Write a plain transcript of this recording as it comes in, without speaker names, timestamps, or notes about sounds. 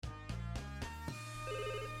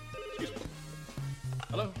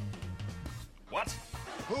Hello? What?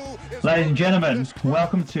 Ladies and gentlemen,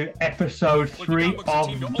 welcome to episode 3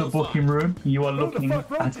 of The Booking Room. You are looking at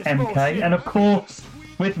MK, and of course,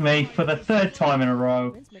 with me for the third time in a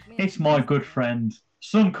row, it's my good friend.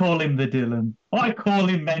 Some call him the Dylan. I call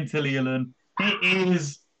him Mentally Dylan. It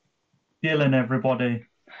is Dylan, everybody.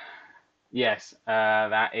 Yes,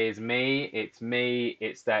 that is me. It's me.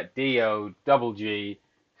 It's that D-O-double-G.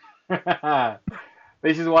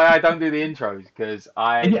 This is why I don't do the intros, because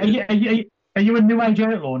Are you a New Age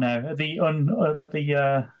Outlaw now? I The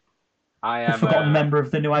am forgotten member of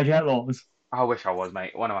the New Age Outlaws? I wish I was,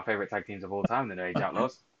 mate. One of my favourite tag teams of all time, the New Age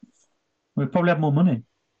Outlaws. We probably have more money.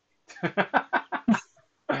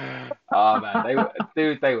 Oh man,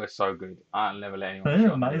 they were so good. I'll never let anyone shit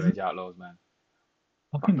on the New Age Outlaws, man.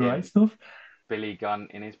 Fucking great stuff. Billy Gunn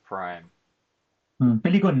in his prime.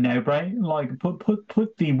 Billy Gunn now, bro. Like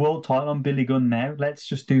put the world title on Billy Gunn now. Let's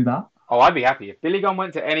just do that. Oh, I'd be happy if Billy Gunn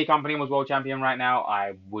went to any company and was world champion right now.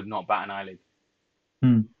 I would not bat an eyelid.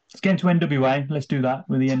 Let's get into NWA. Let's do that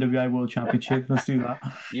with the NWA World Championship. Let's do that.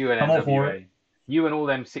 You and I'm all for NWA. it. You and all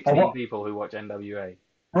them 16 people who watch NWA.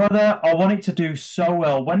 Brother, I want it to do so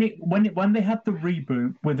well. When they had the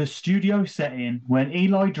reboot with the studio setting, when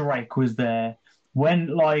Eli Drake was there,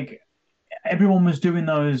 when like everyone was doing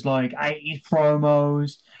those like 80s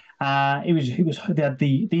promos, they had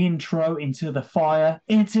the intro into the fire.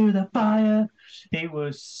 It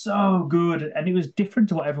was so good, and it was different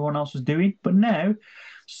to what everyone else was doing. But now,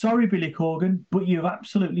 sorry, Billy Corgan, but you've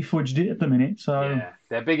absolutely fudged it at the minute. So yeah,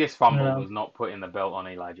 their biggest fumble was not putting the belt on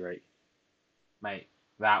Eli Drake, mate.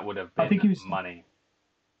 That would have been money.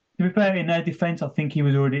 To be fair, in their defense, I think he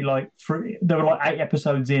was already there were like 8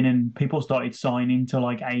 episodes in, and people started signing to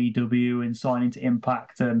like AEW and signing to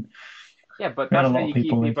Impact, and yeah, but that's how you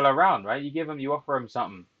keep people around, right? You offer them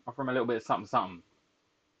something, offer them a little bit of something, some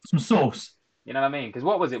sauce. You know what I mean? Because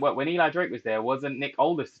what was it? When Eli Drake was there, wasn't Nick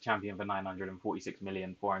Aldis the champion for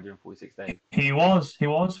 946,446 days? He was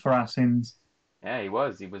for our sins. Yeah, he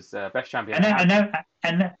was. He was best champion.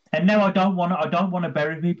 And now I don't want to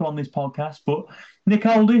bury people on this podcast, but Nick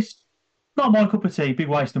Aldis, not my cup of tea. Big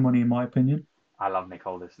waste of money, in my opinion. I love Nick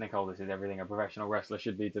Aldis. Nick Aldis is everything a professional wrestler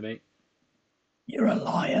should be to me. You're a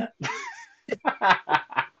liar.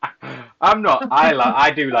 I'm not. I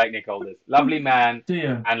do like Nick Aldis. Lovely man. Do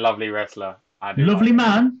you? And lovely wrestler. I do. Lovely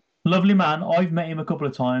man. I've met him a couple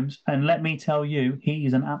of times, and let me tell you, he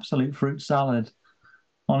is an absolute fruit salad.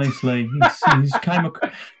 Honestly, he's came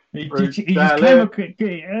across. Yummy.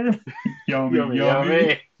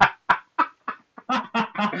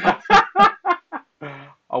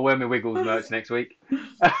 I'll wear my Wiggles merch next week.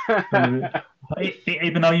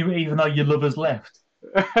 even though your lover's left.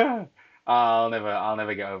 I'll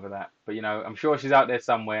never get over that. But you know, I'm sure she's out there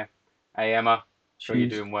somewhere. Hey Emma, sure you're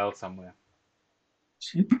doing well somewhere.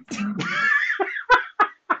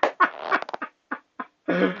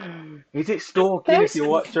 Is it stalking if you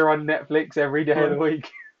watch her on Netflix every day of the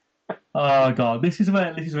week? Oh God, this is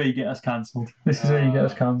where you get us cancelled.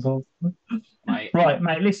 Right,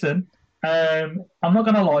 mate. Listen, I'm not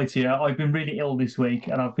going to lie to you. I've been really ill this week,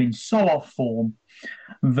 and I've been so off form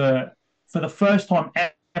that for the first time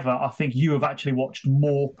ever, I think you have actually watched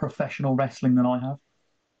more professional wrestling than I have.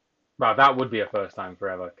 Well, that would be a first time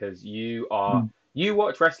forever, because you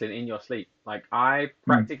watch wrestling in your sleep. Like, I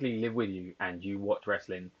practically live with you, and you watch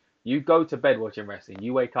wrestling. You go to bed watching wrestling.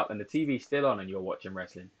 You wake up and the TV's still on, and you're watching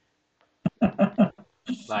wrestling.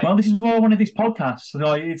 Well, this is why I wanted this podcast.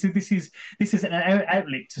 Like, this is an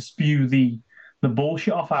outlet to spew the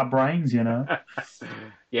bullshit off our brains, you know.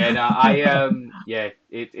 Yeah, no,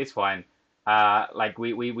 it's fine. Like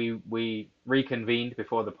we reconvened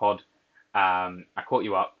before the pod. I caught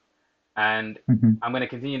you up, and I'm going to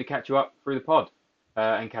continue to catch you up through the pod,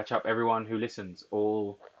 and catch up everyone who listens,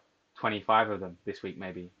 all 25 of them this week,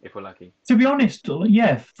 maybe, if we're lucky. To be honest,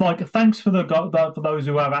 yeah, like thanks for those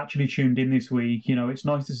who have actually tuned in this week. You know, it's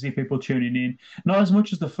nice to see people tuning in. Not as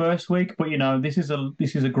much as the first week, but you know, this is a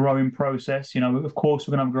growing process. You know, of course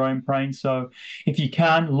we're gonna have growing pains. So if you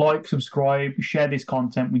can, like, subscribe, share this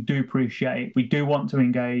content, we do appreciate it. We do want to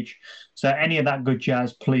engage. So any of that good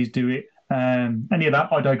jazz, please do it. Any of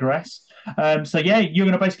that, I digress. So yeah, you're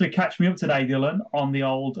going to basically catch me up today, Dylan, on the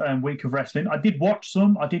old week of wrestling. I did watch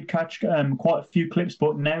some. I did catch quite a few clips,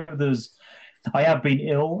 but now I have been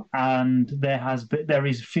ill, and there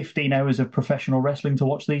is 15 hours of professional wrestling to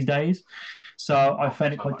watch these days. So I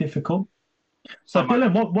found it quite difficult. So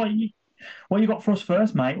Dylan, what you got for us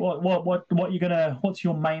first, mate? What's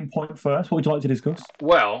your main point first? What would you like to discuss?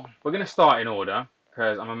 Well, we're going to start in order,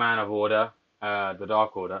 because I'm a man of order, the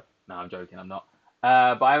Dark Order. No, I'm joking, I'm not.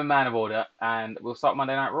 But I'm a man of order, and we'll start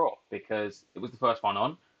Monday Night Raw because it was the first one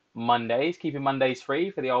on Mondays, keeping Mondays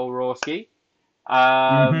free for the old Raw ski.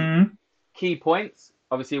 Um, Hmm. Key points.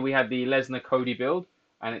 Obviously, we had the Lesnar Cody build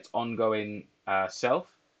and its ongoing self.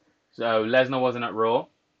 So Lesnar wasn't at Raw,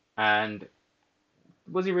 and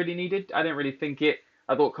was he really needed? I didn't really think it.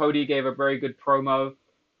 I thought Cody gave a very good promo,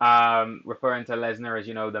 referring to Lesnar as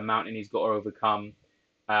the mountain he's got to overcome,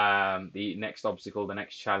 the next obstacle, the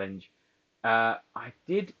next challenge. I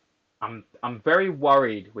did. I'm very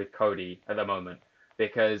worried with Cody at the moment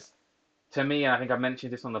because to me, and I think I've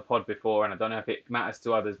mentioned this on the pod before, and I don't know if it matters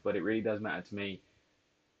to others, but it really does matter to me.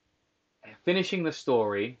 Finishing the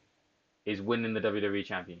story is winning the WWE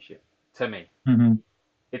Championship. To me, Hmm.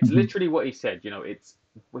 it's Hmm. literally what he said.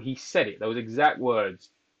 He said it. Those exact words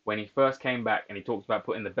when he first came back, and he talked about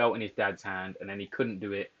putting the belt in his dad's hand, and then he couldn't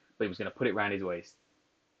do it, but he was going to put it around his waist.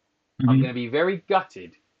 I'm Hmm. going to be very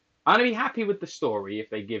gutted. I'm going to be happy with the story if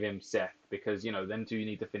they give him Seth because them two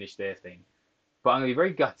need to finish their thing. But I'm going to be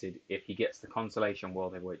very gutted if he gets the consolation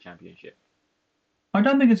World Heavyweight Championship. I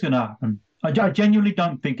don't think it's going to happen. I genuinely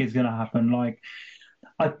don't think it's going to happen. Like,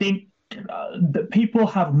 I think that people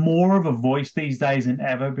have more of a voice these days than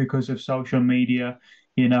ever because of social media,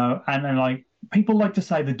 and like people like to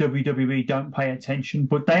say the WWE don't pay attention,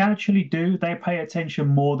 but they actually do. They pay attention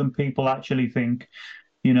more than people actually think,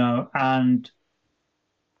 and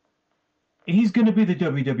he's going to be the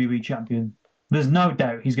WWE champion. There's no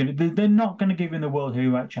doubt he's going to. They're not going to give him the World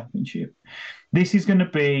Heavyweight Championship. This is going to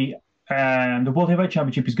be the World Heavyweight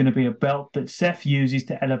Championship is going to be a belt that Seth uses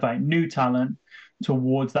to elevate new talent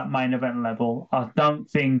towards that main event level. I don't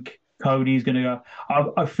think Cody's going to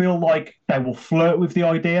go. I feel like they will flirt with the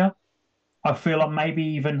idea. I feel like maybe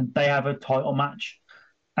even they have a title match.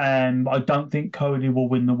 I don't think Cody will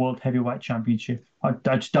win the World Heavyweight Championship. I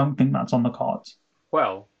just don't think that's on the cards.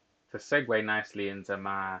 Well, to segue nicely into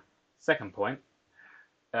my second point,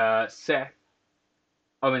 Seth,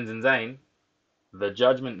 Owens, and Zayn, the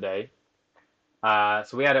Judgment Day.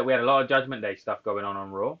 So we had a lot of Judgment Day stuff going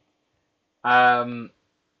on Raw. Um,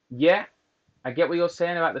 yeah, I get what you're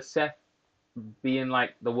saying about the Seth being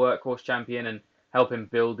like the workhorse champion and helping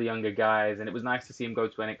build the younger guys, and it was nice to see him go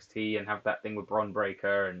to NXT and have that thing with Braun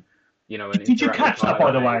Breaker and and Did you interact with catch that, by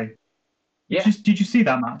Carmelo the Hayes. way? Yeah, Did you see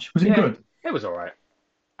that match? Was it yeah, good? it was all right.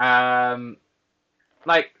 Um,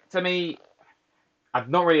 like to me, I'm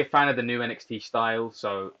not really a fan of the new NXT style,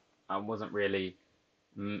 so I wasn't really.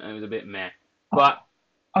 It was a bit meh, but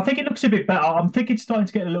I think it looks a bit better. I'm thinking it's starting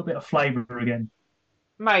to get a little bit of flavour again.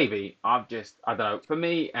 maybe I don't know. For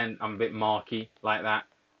me, and I'm a bit marky like that.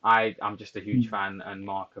 I'm just a huge fan and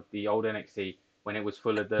mark of the old NXT when it was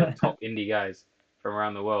full of the top indie guys from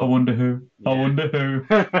around the I world. wonder who. I Yeah. wonder who.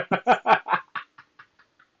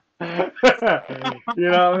 You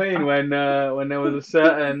know what I mean? When there was a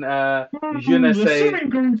certain je ne The sais swimming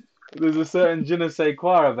group. there's a certain je ne sais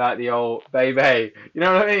quoi about the old baby. You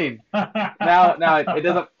know what I mean? Now it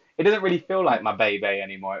doesn't really feel like my baby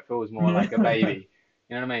anymore. It feels more like a baby.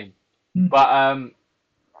 You know what I mean? But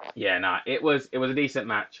yeah, nah, it was a decent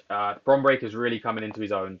match. Braun Breaker's really coming into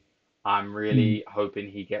his own. I'm really hoping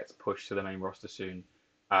he gets pushed to the main roster soon.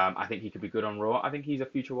 I think he could be good on Raw. I think he's a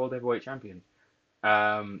future World Heavyweight Champion.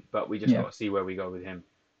 But we just Yeah. got to see where we go with him.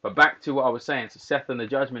 But back to what I was saying. So Seth and the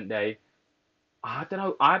Judgment Day. I don't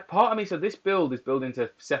know. Part of me, so this build is building to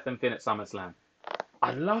Seth and Finn at SummerSlam.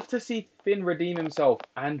 I'd love to see Finn redeem himself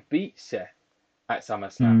and beat Seth at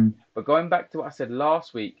SummerSlam. Mm. But going back to what I said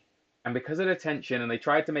last week, and because of the tension, and they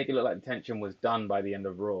tried to make it look like the tension was done by the end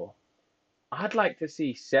of Raw, I'd like to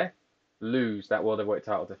see Seth lose that World Heavyweight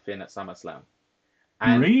title to Finn at SummerSlam.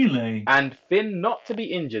 And Really? and Finn not to be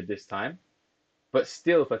injured this time, but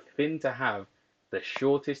still for Finn to have the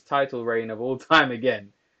shortest title reign of all time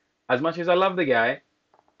again. As much as I love the guy,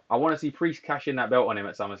 I want to see Priest cash in that belt on him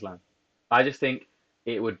at SummerSlam. I just think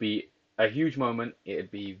it would be a huge moment. It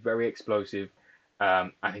would be very explosive. I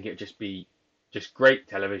think it would just be just great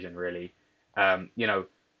television, really.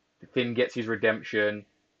 Finn gets his redemption.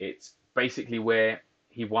 It's basically where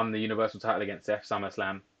he won the Universal title against Seth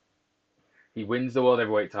SummerSlam. He wins the World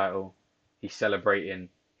Heavyweight title. He's celebrating.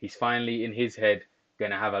 He's finally, in his head,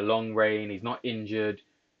 going to have a long reign. He's not injured.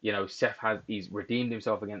 He's redeemed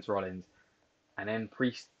himself against Rollins. And then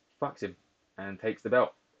Priest fucks him and takes the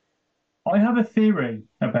belt. I have a theory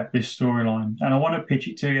about this storyline, and I want to pitch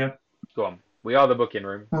it to you. Go on. We are the booking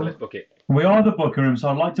room, so let's book it. We are the booker room, so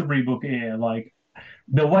I'd like to rebook it here. Like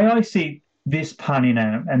the way I see this panning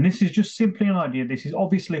out, and this is just simply an idea. This is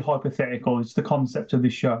obviously hypothetical. It's the concept of the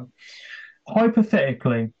show.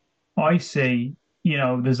 Hypothetically, I see,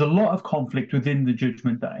 there's a lot of conflict within the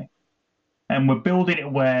Judgment Day. and we're building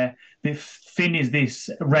it where the Finn is this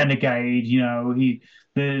renegade.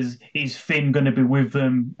 Is Finn going to be with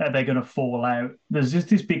them? Are they going to fall out? There's just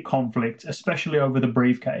this big conflict, especially over the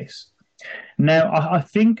briefcase. Now, I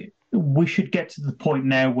think we should get to the point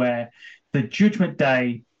now where the Judgment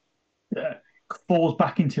Day uh, falls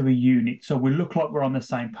back into a unit, so we look like we're on the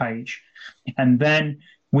same page, and then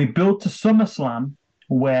we build to SummerSlam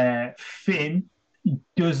where Finn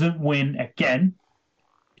doesn't win again,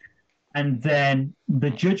 and then the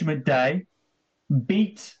Judgment Day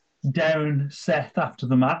beat down Seth after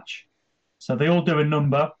the match. So they all do a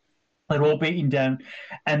number, they're all beaten down,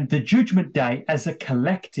 and the Judgment Day as a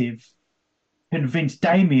collective convince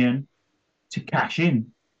Damien to cash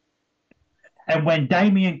in. And when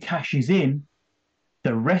Damien cashes in,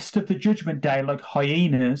 the rest of the Judgment Day, like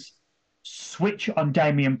hyenas, switch on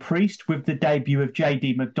Damien Priest with the debut of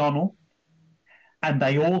JD McDonald, and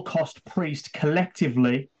they all cost Priest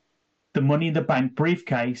collectively the Money in the Bank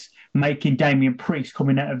briefcase, making Damien Priest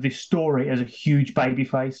coming out of this story as a huge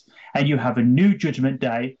babyface. And you have a new Judgment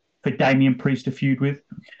Day for Damien Priest to feud with.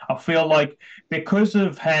 I feel like because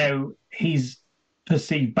of how he's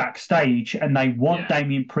perceived backstage and they want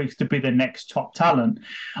Damien Priest to be the next top talent,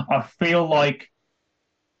 I feel like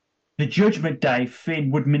the Judgment Day,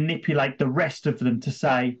 Finn would manipulate the rest of them to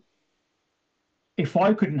say, if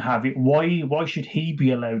I couldn't have it, why should he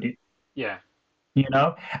be allowed it? Yeah.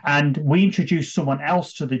 And we introduce someone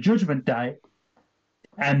else to the Judgment Day,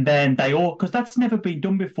 and then they all, because that's never been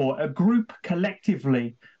done before. A group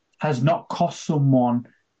collectively has not cost someone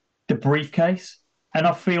the briefcase. And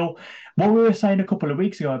I feel what we were saying a couple of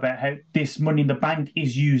weeks ago about how this Money in the Bank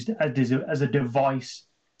is used as a device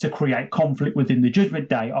to create conflict within the Judgment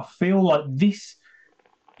Day. I feel like this,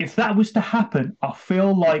 if that was to happen, I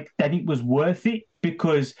feel like then it was worth it,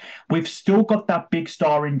 because we've still got that big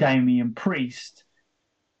star in Damian Priest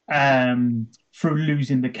through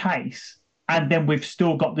losing the case. And then we've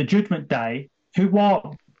still got the Judgment Day, who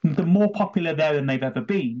are the more popular there than they've ever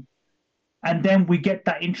been. And then we get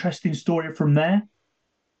that interesting story from there,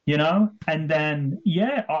 And then,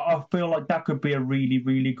 I feel like that could be a really,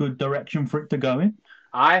 really good direction for it to go in.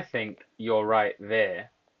 I think you're right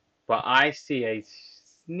there, but I see a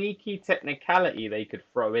sneaky technicality they could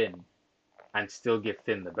throw in and still give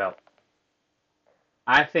Finn the belt.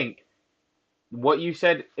 I think what you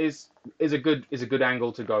said is a good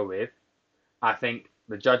angle to go with. I think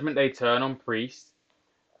the Judgment Day turn on Priest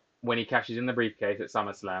when he cashes in the briefcase at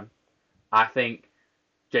SummerSlam. I think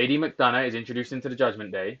JD McDonough is introduced into the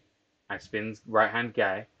Judgment Day as Finn's right-hand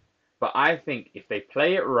guy. But I think if they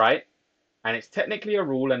play it right, and it's technically a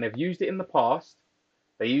rule, and they've used it in the past,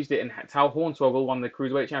 they used it in how Hornswoggle won the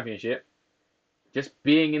Cruiserweight Championship, just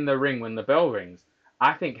being in the ring when the bell rings.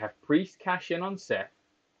 I think have Priest cash in on Seth,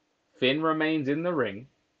 Finn remains in the ring,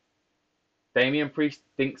 Damian Priest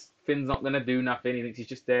thinks Finn's not going to do nothing, he thinks he's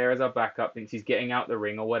just there as a backup, thinks he's getting out the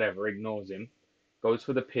ring or whatever, ignores him, goes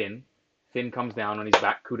for the pin, Finn comes down on his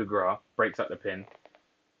back, coup de grace, breaks up the pin,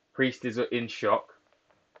 Priest is in shock,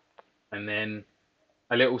 and then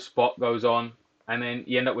a little spot goes on, and then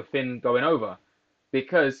you end up with Finn going over.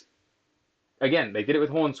 Because, again, they did it with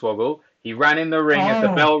Hornswoggle. He ran in the ring as the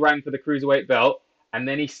bell rang for the Cruiserweight belt, and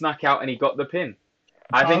then he snuck out and he got the pin.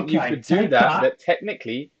 I think you could do that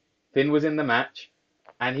technically Finn was in the match,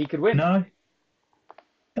 and he could win. No.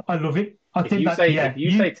 I love it. If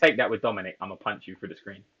you say take that with Dominic, I'm going to punch you through the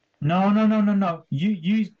screen. No.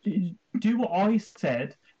 You do what I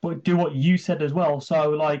said, but do what you said as well. So,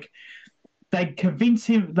 like, they convince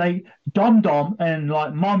him, Dom and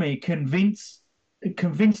like Mommy convince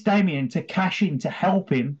Damien to cash in to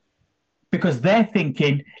help him, because they're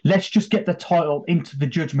thinking, let's just get the title into the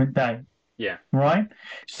Judgment Day. Yeah. Right?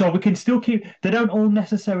 So we can still they don't all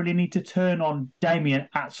necessarily need to turn on Damien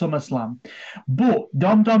at SummerSlam. But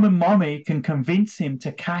Dom and Mommy can convince him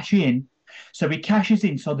to cash in. So he cashes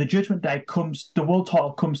in. So the Judgment Day the world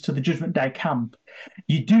title comes to the Judgment Day camp.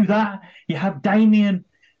 You do that, you have Damien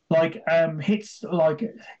hits,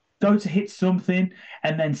 go to hit something,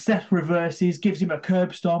 and then Seth reverses, gives him a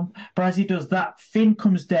curb stomp. But as he does that, Finn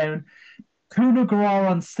comes down, coup de grace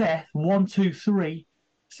on Seth, 1, 2, 3.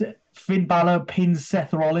 Finn Balor pins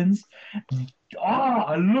Seth Rollins.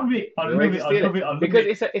 I love it. I love it. Because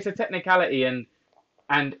it's a technicality, and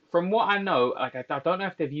from what I know, I don't know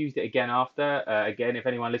if they've used it again after. Again, if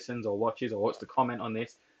anyone listens or watches or wants to comment on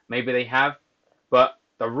this, maybe they have. But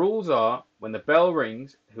the rules are, when the bell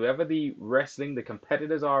rings, whoever the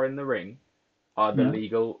competitors are in the ring, are the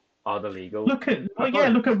legal. Look at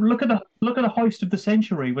the hoist of the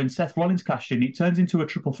century when Seth Rollins cashed in. It turns into a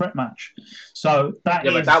triple threat match. So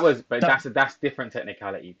that's different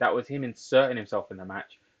technicality. That was him inserting himself in the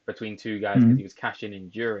match between two guys because he was cashing in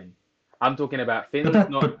during. I'm talking about Finn's But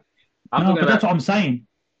not. that's what I'm saying.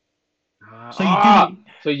 So you do it.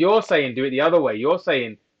 So you're saying do it the other way. You're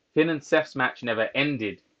saying Finn and Seth's match never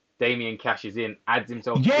ended. Damien cashes in, adds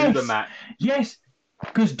himself to the match. Yes,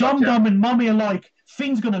 because Dom and Mommy are like,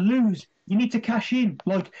 Finn's gonna lose. You need to cash in.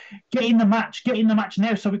 Like, get in the match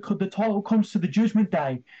now, so the title comes to the Judgment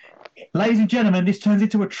Day. Ladies and gentlemen, this turns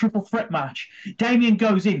into a triple threat match. Damien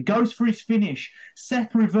goes in, goes for his finish.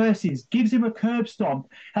 Seth reverses, gives him a curb stomp.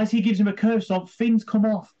 As he gives him a curb stomp, Finn's come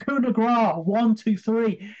off. Coup de grace, 1, 2,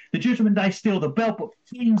 3. The Judgment Day steal the belt, but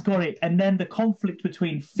Finn's got it. And then the conflict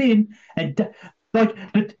between Finn and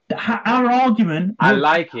our argument. I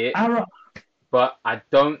like it, but I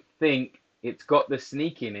don't think it's got the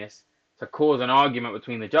sneakiness to cause an argument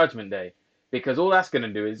between the Judgment Day. Because all that's going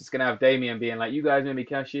to do is it's going to have Damien being like, you guys made me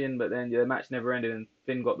cash in, but then the match never ended and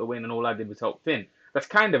Finn got the win and all I did was help Finn. That's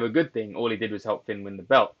kind of a good thing. All he did was help Finn win the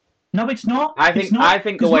belt. No, it's not. I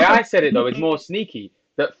think the way I said it, though, is more sneaky.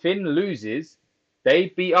 That Finn loses, they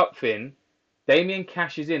beat up Finn, Damien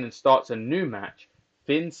cashes in and starts a new match.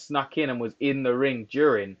 Finn snuck in and was in the ring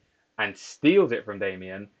during and steals it from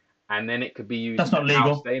Damien, and then it could be used to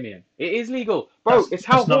house Damien. It is legal. Bro, it's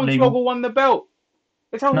how Hornswoggle won the belt.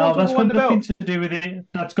 That's got nothing to do with it.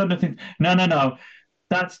 That's got nothing. No.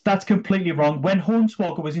 That's completely wrong. When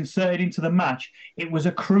Hornswoggle was inserted into the match, it was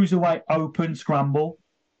a cruiserweight open scramble.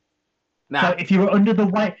 So if you were under the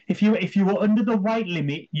weight, if you were under the weight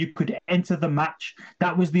limit, you could enter the match.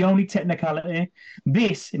 That was the only technicality.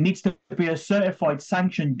 This needs to be a certified,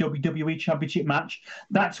 sanctioned WWE Championship match.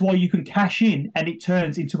 That's why you can cash in, and it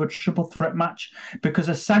turns into a triple threat match because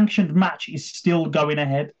a sanctioned match is still going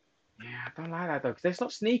ahead. Yeah, I don't like that though because it's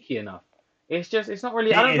not sneaky enough. It's not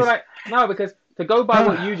really. I don't feel like because to go by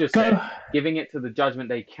what you just said, giving it to the Judgment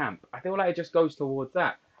Day camp, I feel like it just goes towards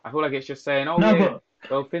that. I feel like it's just saying, well,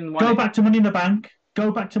 Finn won. Go back to Money in the Bank.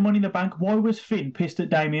 Why was Finn pissed at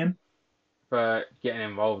Damien? For getting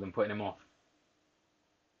involved and putting him off.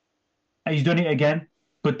 And he's done it again,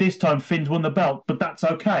 but this time Finn's won the belt, but that's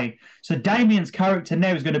okay. So Damien's character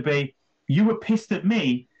now is going to be, you were pissed at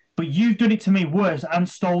me, but you've done it to me worse and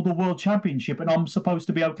stole the World Championship, and I'm supposed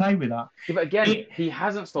to be okay with that. Yeah, but again, he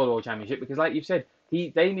hasn't stole the World Championship because, like you've said,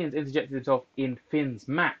 Damien's interjected himself in Finn's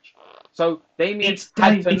match. So Damien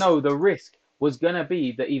had to know the risk was going to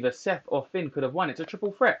be that either Seth or Finn could have won. It's a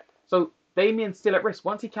triple threat. So Damien's still at risk.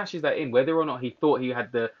 Once he cashes that in, whether or not he thought he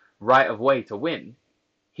had the right of way to win,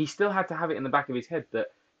 he still had to have it in the back of his head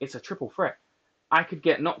that it's a triple threat. I could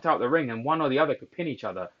get knocked out the ring and one or the other could pin each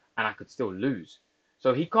other and I could still lose.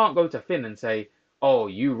 So he can't go to Finn and say, oh,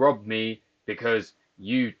 you robbed me because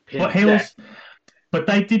you pinned Seth. But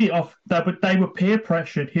they did it off. But they were peer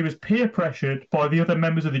pressured. He was peer pressured by the other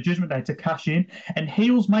members of the Judgment Day to cash in. And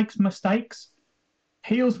heels make mistakes.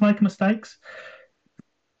 I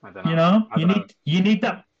don't know. You need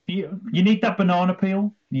that banana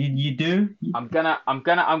peel. You do. I'm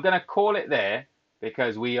gonna call it there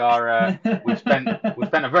because we are we've spent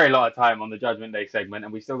a very lot of time on the Judgment Day segment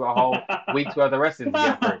and we still got a whole week's worth of wrestling to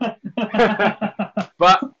get through.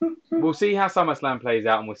 But we'll see how SummerSlam plays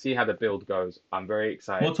out and we'll see how the build goes. I'm very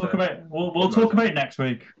excited. We'll talk about it next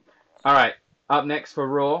week. All right. Up next for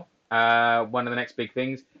Raw, one of the next big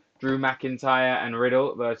things: Drew McIntyre and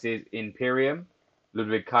Riddle versus Imperium,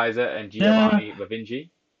 Ludwig Kaiser and Giovanni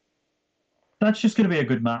Vinci. That's just going to be a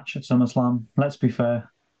good match at SummerSlam. Let's be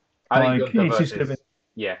fair. I think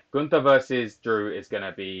Gunther versus Drew is going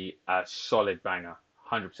to be a solid banger,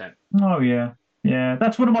 100%. Oh yeah. Yeah,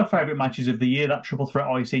 that's one of my favourite matches of the year, that triple threat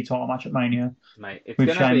IC title match at Mania. Mate, it's going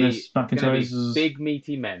to be big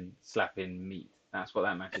meaty men slapping meat. That's what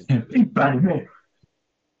that match is going to be. Big bad meat.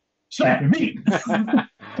 Slapping meat. That's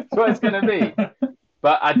what it's going to be.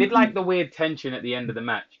 But I did like the weird tension at the end of the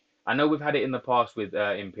match. I know we've had it in the past with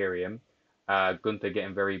Imperium. Gunther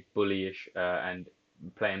getting very bullyish and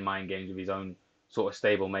playing mind games with his own sort of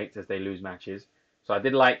stablemates as they lose matches. So I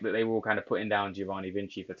did like that they were all kind of putting down Giovanni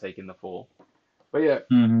Vinci for taking the fall. But yeah,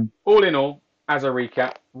 all in all, as a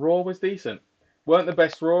recap, Raw was decent. Weren't the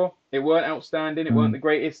best Raw. It weren't outstanding. It weren't the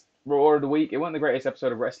greatest Raw of the week. It weren't the greatest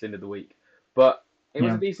episode of wrestling of the week. But it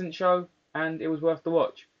was a decent show, and it was worth the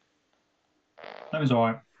watch. That was all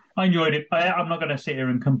right. I enjoyed it. I'm not going to sit here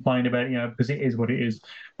and complain about it, because it is what it is.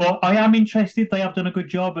 But I am interested. They have done a good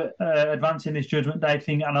job at advancing this Judgment Day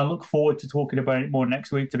thing, and I look forward to talking about it more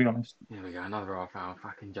next week, to be honest. Here we go, another half hour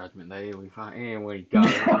fucking Judgment Day. Here we go.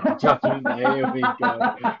 Judgment Day. Here we go.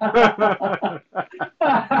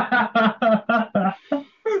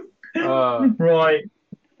 Right.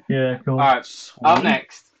 Yeah, cool. All right. Sweet. Up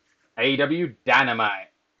next, AEW Dynamite.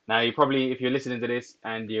 Now, you probably, if you're listening to this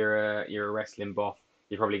and you're a wrestling buff,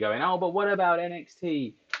 you're probably going, oh, but what about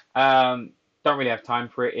NXT? Don't really have time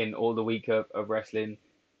for it in all the week of wrestling.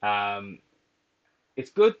 Um,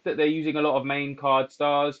 it's good that they're using a lot of main card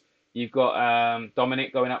stars. You've got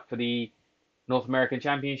Dominic going up for the North American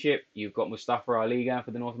Championship. You've got Mustafa Ali going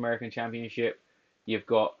for the North American Championship. You've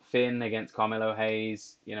got Finn against Carmelo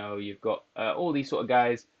Hayes. You've got all these sort of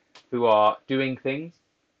guys who are doing things.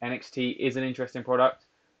 NXT is an interesting product.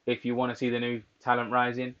 If you want to see the new talent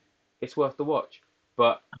rising, it's worth the watch.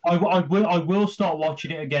 But I will start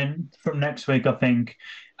watching it again from next week, I think.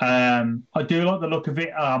 I do like the look of it.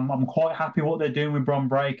 I'm quite happy what they're doing with Bron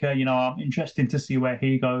Breakker. I'm interested to see where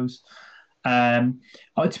he goes. To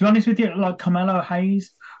be honest with you, like Carmelo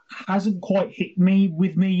Hayes hasn't quite hit me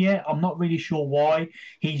with me yet. I'm not really sure why.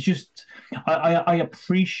 He's just I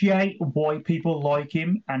appreciate why people like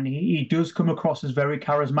him, and he does come across as very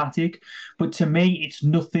charismatic. But to me, it's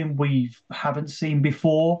nothing we haven't seen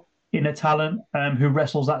before in a talent who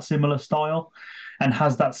wrestles that similar style and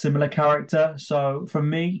has that similar character. So for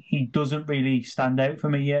me, he doesn't really stand out for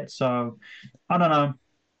me yet. So I don't know.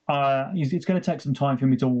 It's going to take some time for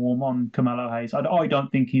me to warm on Carmelo Hayes. I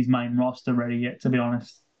don't think he's main roster ready yet, to be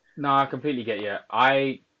honest. no, I completely get you.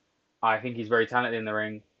 I think he's very talented in the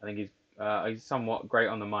ring. I think he's somewhat great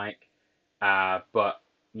on the mic. But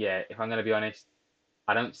yeah, if I'm going to be honest,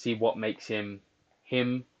 I don't see what makes him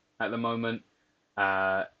him at the moment.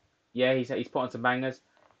 Uh, yeah, he's put on some bangers,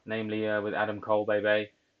 namely with Adam Cole, baby,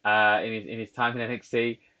 in his time in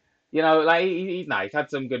NXT. Like he's had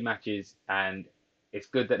some good matches, and it's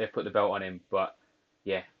good that they've put the belt on him. But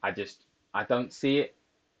yeah, I don't see it.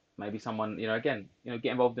 Maybe someone, again, get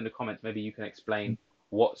involved in the comments. Maybe you can explain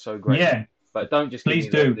what's so great. Yeah, But don't just give please me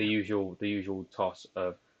do. the usual toss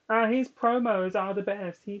of his promos are the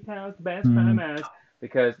best. He has the best Mm. promos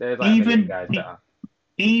because there's like a million Even guys better.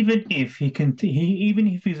 even if even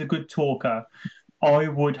if he's a good talker, I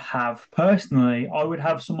would have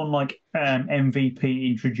someone like MVP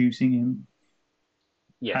introducing him.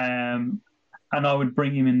 Yes. Um, and I would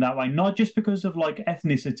bring him in that way, not just because of like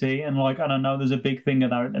ethnicity and like, and I know there's a big thing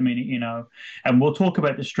of that at the minute, and we'll talk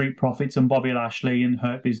about the Street Profits and Bobby Lashley and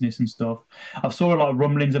Hurt Business and stuff. I've saw a lot of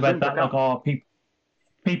rumblings about Shouldn't that, like, become.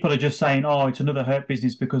 people are just saying, oh, it's another Hurt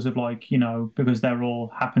Business because of like, because they're all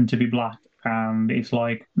happen to be black, and it's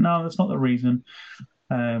like, no, that's not the reason.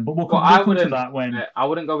 But we'll Well, come to that when, I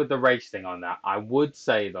wouldn't go with the race thing on that. I would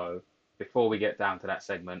say though, before we get down to that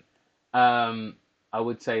segment, um, I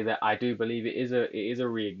would say that I do believe it is a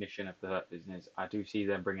reignition of the Hurt Business. I do see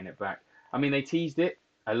them bringing it back. I mean, they teased it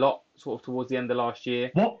a lot sort of towards the end of last year.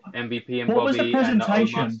 what MVP and what was the Bobby and the Omos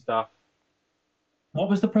presentation? stuff. What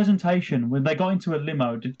was the presentation when they got into a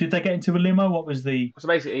limo? Did they get into a limo? So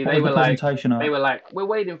basically, What was the presentation they at? were like, we're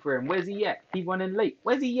waiting for him. Where's he at? He's running late.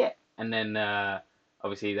 Where's he at? And then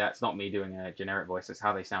obviously that's not me doing a generic voice. That's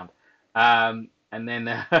how they sound. And then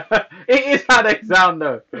it is how they sound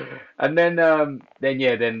though. And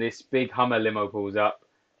then this big Hummer limo pulls up.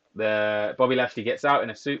 The Bobby Lashley gets out in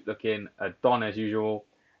a suit, looking a don as usual.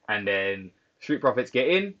 And then Street Profits get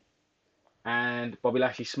in, and Bobby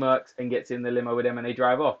Lashley smirks and gets in the limo with them, and they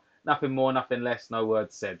drive off. Nothing more, nothing less, no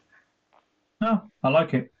words said. No, I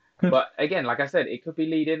like it. Good. But again, like I said, it could be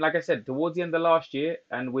leading. Like I said, towards the end of last year,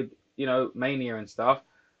 and with Mania and stuff,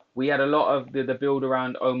 we had a lot of the build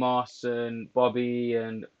around Omos and Bobby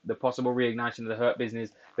and the possible reignition of the Hurt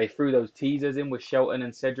Business. They threw those teasers in with Shelton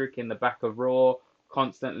and Cedric in the back of Raw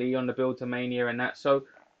constantly on the build to Mania and that. So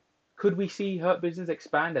could we see Hurt Business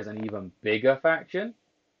expand as an even bigger faction?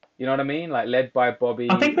 You know what I mean? Like led by I Bobby,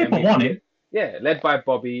 think people want MVP. it. Yeah, led by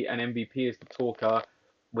Bobby and MVP as the talker,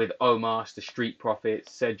 with Omos, the Street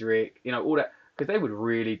Profits, Cedric, all that, because they would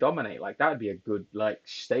really dominate. Like that would be a good like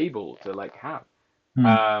stable to like have. Hmm,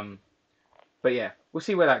 Um, but yeah, we'll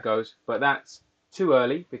see where that goes. But that's too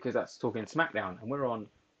early because that's talking SmackDown, and we're on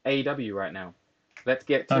AEW right now. Let's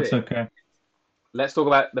get to that's it. okay. Let's talk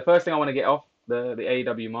about the first thing I want to get off the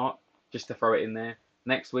AEW mark, just to throw it in there.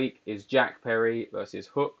 Next week is Jack Perry versus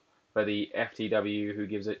Hook for the FTW Who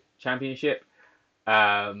Gives It Championship.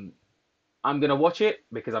 Um, I'm gonna watch it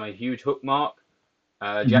because I'm a huge Hook mark.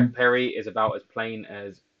 Jack Hmm. Perry is about as plain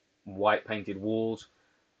as white painted walls.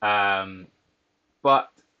 Um,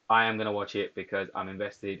 but I am gonna watch it because I'm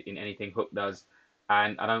invested in anything Hook does,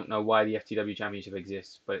 and I don't know why the FTW Championship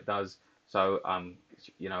exists, but it does. So I'm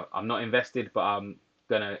not invested, but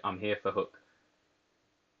I'm here for Hook.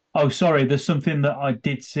 Oh, sorry. There's something that I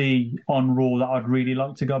did see on Raw that I'd really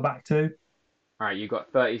like to go back to. All right, you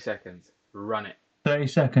got 30 seconds. Run it. 30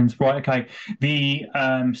 seconds. Right. Okay. The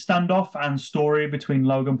standoff and story between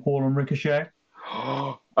Logan Paul and Ricochet.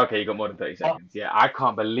 Okay, you got more than 30 I, seconds. Yeah, I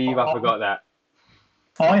can't believe I I, forgot that.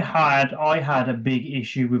 I had a big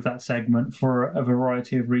issue with that segment for a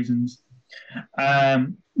variety of reasons.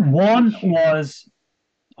 One Issue. was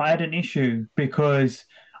I had an issue because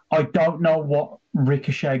I don't know what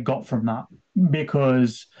Ricochet got from that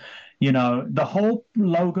because the whole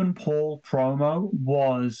Logan Paul promo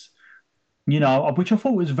was which I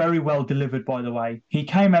thought was very well delivered, by the way. He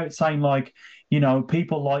came out saying, like,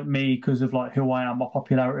 people like me because of like who I am, my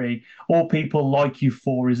popularity, or people like you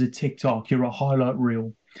for is a TikTok, you're a highlight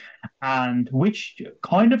reel. And which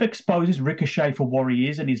kind of exposes Ricochet for what he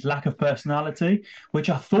is and his lack of personality, which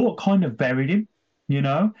I thought kind of buried him, you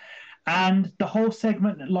know? And the whole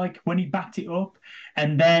segment, like when he backed it up,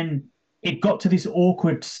 and then it got to this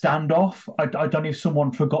awkward standoff. I don't know if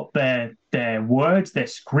someone forgot their words, their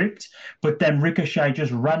script, but then Ricochet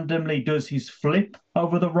just randomly does his flip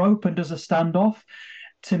over the rope and does a standoff.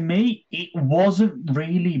 To me, it wasn't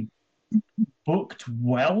really booked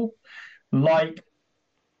well. Like,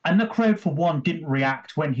 and the crowd for one didn't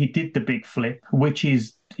react when he did the big flip, which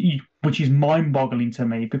is mind-boggling to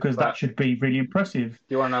me because that But should be really impressive.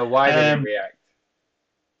 do you want to know why they didn't Um, react?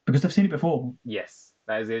 because they've seen it before. Yes,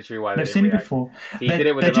 that is literally why they They've didn't seen it react. before. He did They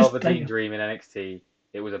it with they the just Velveteen Dream in NXT.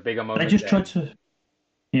 It was a bigger they moment just then. tried to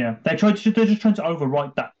yeah they're just trying to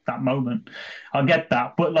overwrite that moment. I get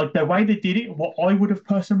that, but like the way they did it, what I would have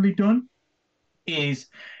personally done is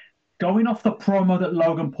going off the promo that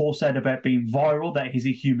Logan Paul said about being viral, that he's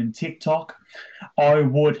a human TikTok. I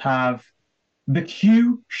would have the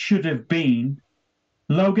cue should have been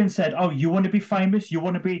Logan said, "Oh, you want to be famous? You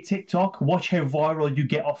want to be a TikTok? Watch how viral you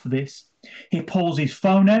get off of this." He pulls his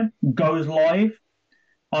phone out, goes live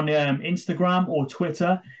on Instagram or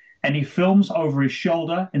Twitter, and he films over his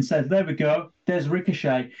shoulder and says, "There we go. There's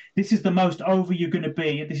Ricochet. This is the most over you're going to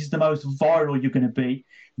be. This is the most viral you're going to be."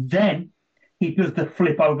 Then he does the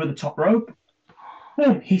flip over the top rope.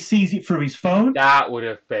 Boom, he sees it through his phone. That would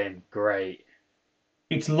have been great.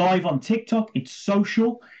 It's live on TikTok. It's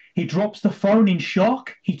social. He drops the phone in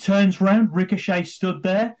shock. He turns around. Ricochet stood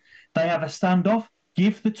there. They have a standoff.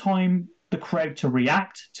 Give the time the crowd to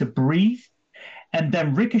react, to breathe. And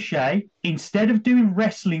then Ricochet, instead of doing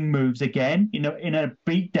wrestling moves again in a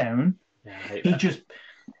beatdown, Yeah, I hate he that. just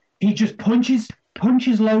he just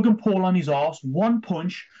punches Logan Paul on his ass. One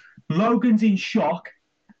punch. Logan's in shock.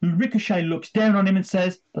 Ricochet looks down on him and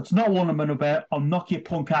says, "That's not what I'm about. I'll knock your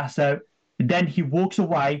punk ass out." And then he walks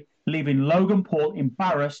away, leaving Logan Paul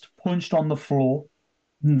embarrassed, punched on the floor.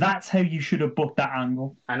 And that's how you should have booked that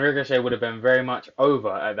angle. And Ricochet would have been very much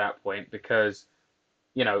over at that point because,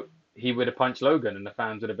 you know, he would have punched Logan and the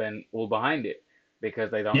fans would have been all behind it because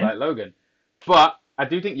they don't Yeah. like Logan. But I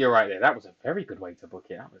do think you're right there. That was a very good way to book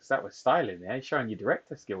it. That was styling there. You're showing your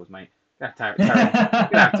director skills, mate. You're gonna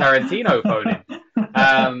have Tarantino phone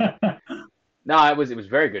in. No, it was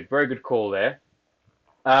very good call there.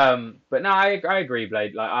 But no, I agree,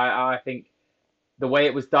 Blade. Like I think the way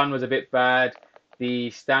it was done was a bit bad.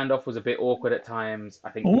 The standoff was a bit awkward at times.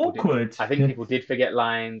 Awkward. I think people did forget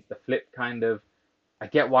lines. The flip kind of. I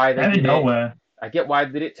get why they Out of did it. nowhere. I get why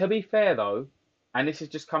they did it. To be fair though, and this is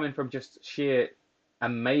just coming from just sheer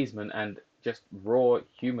amazement and just raw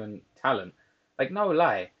human talent. Like no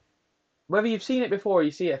lie, whether you've seen it before or you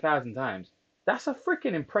see it 1,000 times, that's a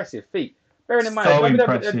freaking impressive feat. Bearing in mind, So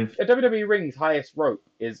impressive. a WWE ring's highest rope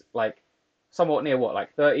is like somewhat near what,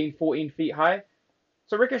 like 13, 14 feet high.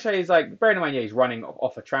 So Ricochet is like, bearing in mind, yeah, he's running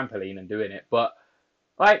off a trampoline and doing it, but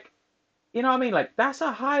like, you know what I mean? Like that's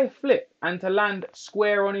a high flip, and to land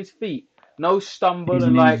square on his feet, no stumble His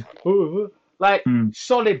and knees. like Mm.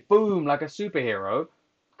 solid boom like a superhero.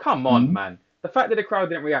 Come on, Mm. man. The fact that the crowd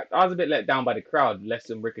didn't react, I was a bit let down by the crowd, less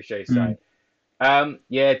than Ricochet's side. Mm.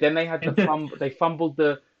 Yeah. Then they had the The- fumble. They fumbled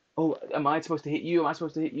the. Oh, am I supposed to hit you? Am I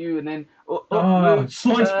supposed to hit you? And then move,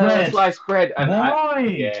 Sliced bread. sliced bread. And Why?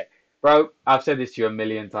 yeah, bro, I've said this to you a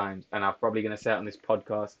million times, and I'm probably gonna say it on this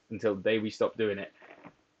podcast until the day we stop doing it. I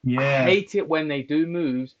Yeah. hate it when they do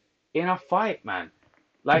moves in a fight, man.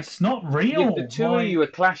 Like It's not if real. the two of you are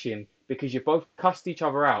Like, clashing because you both cussed each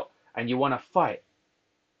other out and you want to fight,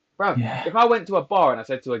 bro. yeah. If I went to a bar and I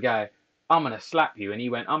said to a guy, "I'm gonna slap you," and he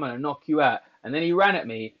went, "I'm gonna knock you out," and then he ran at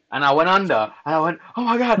me and I went under and I went, "Oh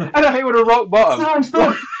my god!" and I hit with a rock bottom.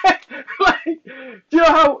 Stop. Like, do you know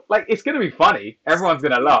how? Like, it's gonna be funny. Everyone's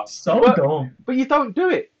gonna laugh, So but dumb. you don't do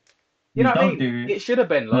it. You You know what I don't mean? do It should have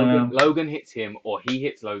been Logan. Um, Logan hits him, or he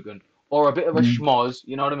hits Logan, or a bit of a Mm. schmoz.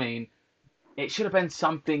 You know what I mean? It should have been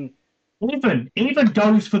something. Even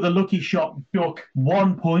goes for the lucky shot, duck,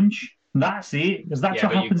 one punch. That's it, because that's Yeah,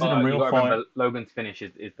 what but happens in a you real got to fight. remember Logan's finish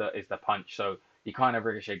is the punch, so you can't have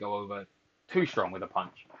Ricochet go over too strong with a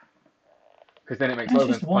punch, because then it makes That's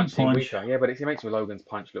Logan's just one punch seem punch. weaker. Yeah, but it makes Logan's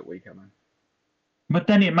punch look weaker, man. But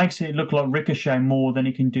then it makes it look like Ricochet more than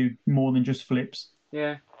he can do more than just flips.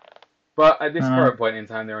 Yeah. But at this Uh, current point in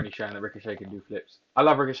time, they're only showing that Ricochet can do flips. I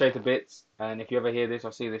love Ricochet to bits, and if you ever hear this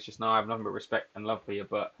or see this just now, I have nothing but respect and love for you.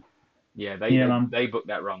 But yeah, they yeah, they, man. they booked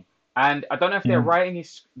that wrong. And I don't know if Yeah.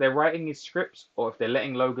 they're writing his scripts or if they're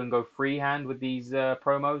letting Logan go freehand with these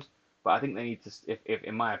promos. But I think they need to, if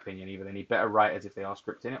in my opinion, either they need better writers if they are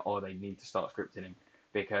scripting it, or they need to start scripting him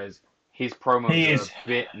because his promos He are a is.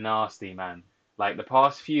 bit nasty, man. Like the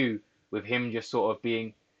past few with him just sort of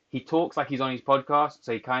being, he talks like he's on his podcast,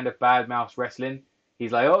 so he kind of badmouths wrestling.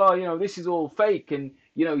 He's like, oh, this is all fake, and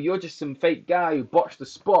you're just some fake guy who botched the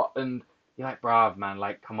spot, and you're like, bruv, man,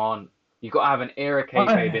 like, come on. You got to have an era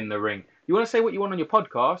kayfabe I, in the ring. You want to say what you want on your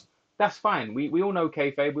podcast? That's fine. We all know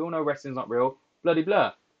kayfabe. We all know wrestling's not real. Bloody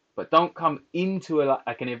blah. But don't come into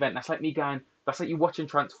like an event. That's like me going. That's like you watching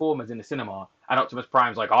Transformers in the cinema, and Optimus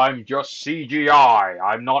Prime's like, I'm just CGI.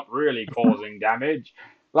 I'm not really causing damage.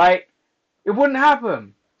 Like, it wouldn't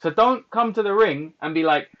happen. So don't come to the ring and be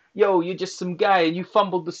like, yo, you're just some guy and you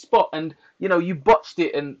fumbled the spot and you botched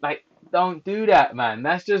it and like, don't do that, man.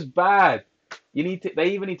 That's just bad. They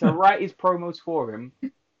either need to write his promos for him,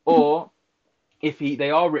 or if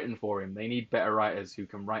they are written for him, they need better writers who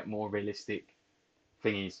can write more realistic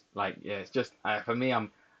thingies. Like, yeah, it's just for me,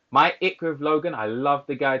 my ick with Logan. I love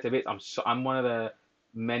the guy to bits. I'm one of the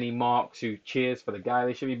many marks who cheers for the guy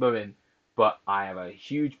they should be booing, but I have a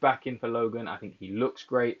huge backing for Logan. I think he looks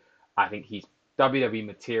great. I think he's WWE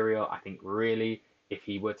material. I think really, if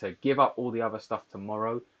he were to give up all the other stuff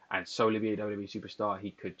tomorrow and solely be a WWE superstar,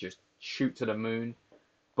 he could just shoot to the moon.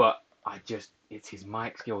 But it's his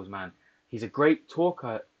mic skills, man. He's a great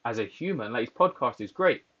talker as a human. Like, his podcast is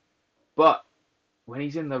great. But when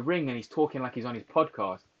he's in the ring and he's talking like he's on his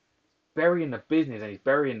podcast, burying the business and he's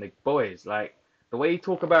burying the boys. Like, the way he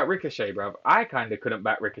talk about Ricochet, bruv, I kind of couldn't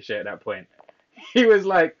back Ricochet at that point. He was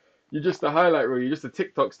like, you're just a highlight reel, you're just a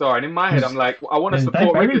TikTok star. And in my head, I'm like, I want to they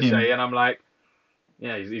support buried Ricochet. him. And I'm like,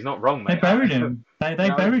 yeah, he's not wrong, They mate. buried him. They You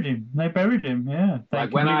know, buried him. They buried him. Yeah, they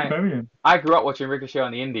like when completely buried him. I grew up watching Ricochet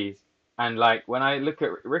on the Indies, and like when I look at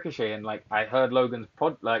Ricochet and like I heard Logan's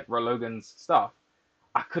stuff,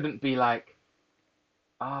 I couldn't be like,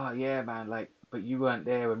 oh yeah, man, like, but you weren't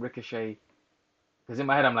there when Ricochet. Because in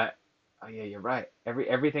my head, I'm like, oh yeah, you're right.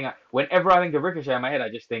 Whenever I think of Ricochet in my head, I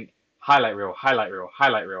just think highlight reel, highlight reel,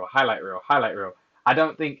 highlight reel, highlight reel, highlight reel. I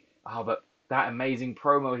don't think, oh, but that amazing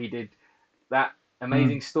promo he did, that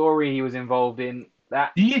amazing story he was involved in,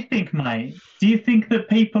 that. Do you think, mate? Do you think that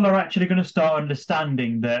people are actually going to start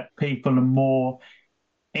understanding that people are more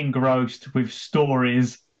engrossed with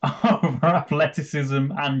stories over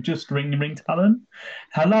athleticism and just ring talent?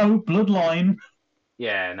 Hello, Bloodline.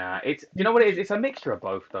 Yeah, nah. You know what it is? It's a mixture of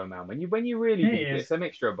both, though, man. When you really It deep it, is. it's a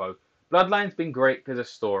mixture of both. Bloodline's been great because of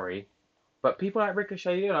story, but people like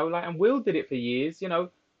Ricochet, like, and Will did it for years.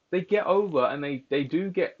 They get over and they do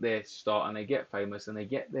get their start and they get famous and they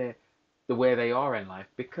get the where they are in life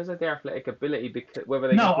because of their athletic ability, because whether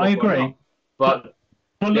they can No, I talk or not. agree. But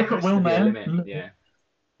But there look at has Will to be a now. limit. Yeah,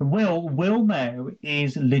 Will now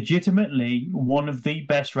is legitimately one of the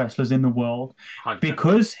best wrestlers in the world 100%.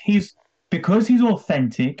 because he's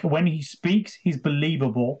authentic. When he speaks, he's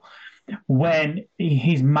believable. When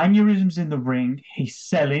his mannerisms in the ring, he's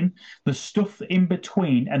selling the stuff in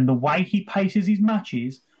between, and the way he paces his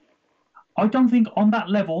matches. I don't think on that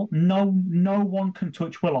level, no one can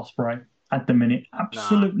touch Will Ospreay at the minute. Nah,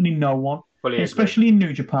 Absolutely no one, fully agree. especially in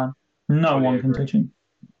New Japan. No Fully one can agree. touch him.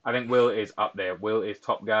 I think Will is up there. Will is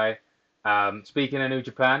top guy. Speaking of New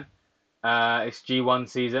Japan, it's G1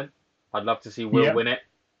 season. I'd love to see Will Yeah, win it.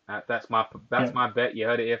 That's my yeah. bet. You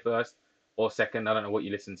heard it here first or second. I don't know what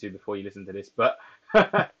you listened to before you listened to this, but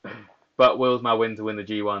but Will's my win to win the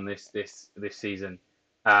G1 this season.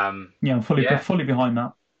 Yeah, I'm fully Yeah, fully behind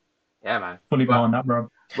that. yeah, man. Fully But behind that, bro.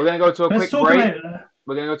 we're gonna go to a Let's quick talk break. about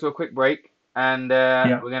We're gonna go to a quick break, and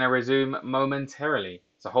yeah, we're gonna resume momentarily.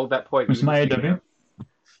 So hold that point. with Leave some the speaker. AEW.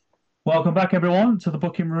 Welcome back, everyone, to the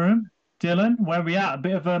booking room. Dylan, where we at? A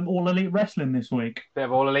bit of all elite wrestling this week. Bit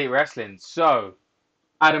of all elite wrestling. So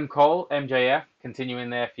Adam Cole, MJF, continuing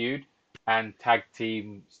their feud and tag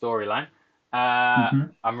team storyline. Hmm.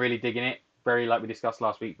 I'm really digging it. Very, like we discussed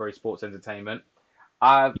last week, very sports entertainment.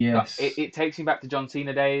 Yes. It takes me back to John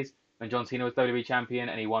Cena days when John Cena was WWE champion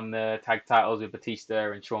and he won the tag titles with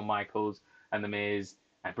Batista and Shawn Michaels and The Miz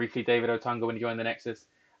and briefly David Otunga when he joined the Nexus.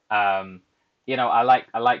 Um, I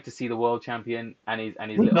like to see the world champion and his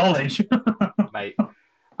Good little knowledge. mate.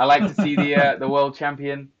 I like to see the world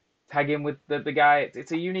champion tag in with the guy.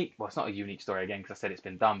 It's a unique. Well, it's not a unique story again because I said it's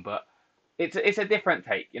been done, but it's a different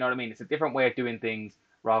take. You know what I mean? It's a different way of doing things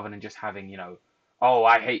rather than just having oh,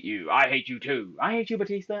 I hate you. I hate you too. I hate you,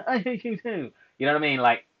 Batista. I hate you too. You know what I mean?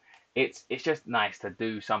 Like, it's just nice to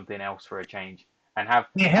do something else for a change and have.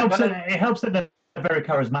 It I helps don't that know. it helps that they're very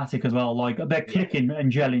charismatic as well. Like they're Yeah, clicking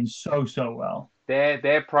and gelling so well.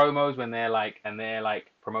 their promos when they're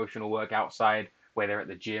like promotional work outside, where they're at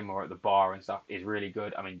the gym or at the bar and stuff, is really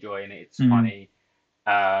good. I'm enjoying it. It's Mm. funny.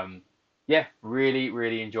 Um, yeah,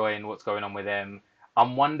 really enjoying what's going on with them. All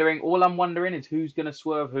I'm wondering is who's gonna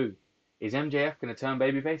swerve who. Is MJF gonna turn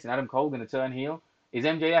babyface and Adam Cole gonna turn heel? Is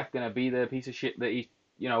MJF gonna be the piece of shit that he's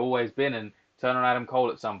always been and turn on Adam Cole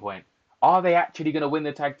at some point? Are they actually gonna win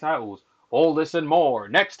the tag titles? All this and more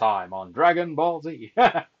next time on Dragon Ball Z.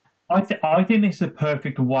 I think this is a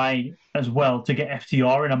perfect way as well to get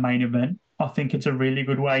FTR in a main event. I think it's a really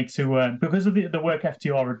good way to because of the work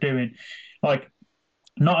FTR are doing. Like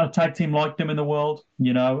not a tag team like them in the world,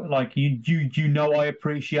 like I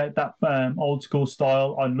appreciate that old school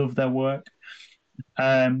style. I love their work.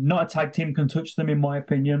 Not a tag team can touch them, in my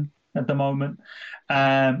opinion, at the moment.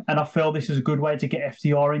 And I feel this is a good way to get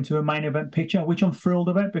FTR into a main event picture, which I'm thrilled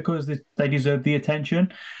about because they deserve the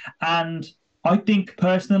attention. And I think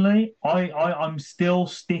personally, I'm still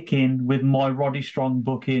sticking with my Roddy Strong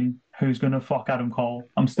booking. Who's gonna fuck Adam Cole?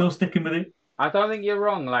 I'm still sticking with it. I don't think you're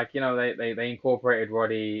wrong. Like, they incorporated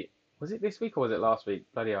Roddy. Was it this week or was it last week?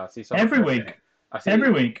 Bloody hell, I see so much Every wrestling in it. week, I see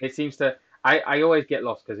every week. it seems to. I always get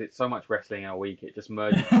lost because it's so much wrestling in a week. It just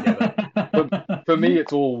merges together. For me,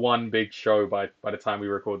 it's all one big show by the time we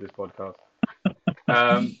record this podcast.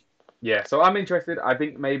 Um, yeah, so I'm interested. I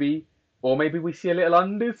think maybe we see a little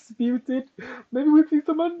undisputed. Maybe we see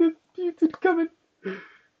some undisputed coming. You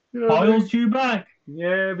know what I mean? Kyle's due back.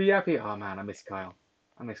 Yeah, be happy. Oh man, I miss Kyle.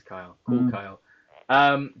 I miss Kyle. Cool Mm. Kyle.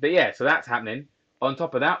 But yeah, so that's happening. On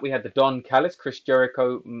top of that, we had the Don Callis, Chris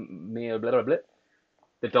Jericho, blah, blah, blah.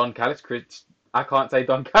 The Don Callis, Chris. I can't say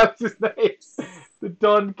Don Callis' name. The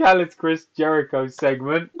Don Callis, Chris Jericho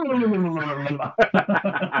segment. We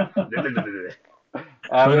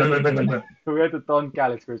had the Don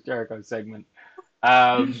Callis, Chris Jericho segment.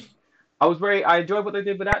 Um, I enjoyed what they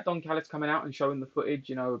did with that. Don Callis coming out and showing the footage,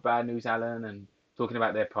 with Bad News Allen and talking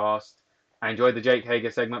about their past. I enjoyed the Jake Hager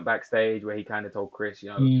segment backstage where he kind of told Chris, if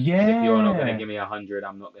you're not going to Yeah. give me 100,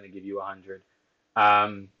 I'm not going to give you 100.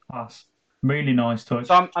 Um, That's really nice touch.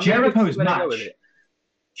 so I'm interested to see where they go with it.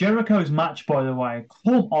 Jericho's match, by the way.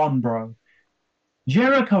 Come on, bro.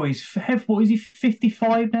 Jericho is what is he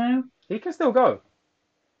 55 now? He can still go.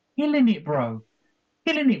 Killing it, bro.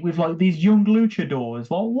 Killing it with like these young luchadors. Like,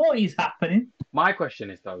 what is happening? My question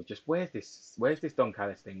is though, just where's this Don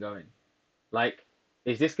Callis thing going? Like,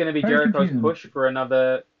 is this going to be Very Jericho's confusing. push for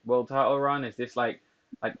another world title run? Is this like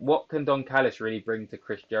what can Don Callis really bring to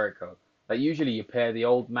Chris Jericho? Like, usually you pair the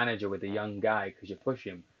old manager with the young guy because you push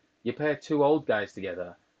him. You pair two old guys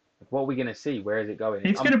together. Like, what are we going to see? Where is it going?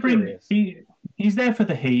 It's I'm going to bring. curious. He's there for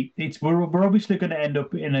the heat. We're obviously going to end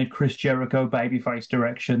up in a Chris Jericho babyface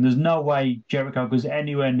direction. There's no way Jericho goes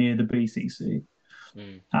anywhere near the BCC.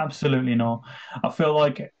 Mm. Absolutely not. I feel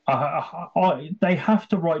like they have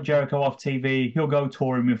to write Jericho off TV. He'll go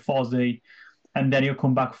touring with Fozzy, and then he'll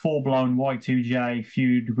come back full blown Y2J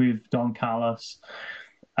feud with Don Callis.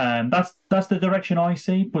 That's the direction I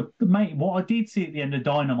see. But mate, what I did see at the end of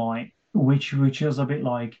Dynamite, which was a bit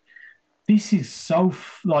like, this is so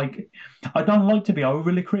like, I don't like to be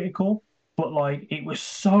overly critical, but like it was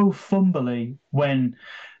so fumbly when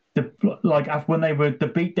when they were the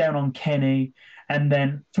beatdown on Kenny, and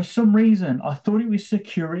then for some reason I thought it was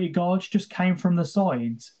security guards just came from the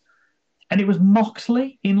sides, and it was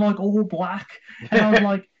Moxley in like all black, and I was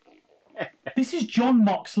like, this is John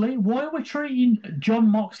Moxley. Why are we treating John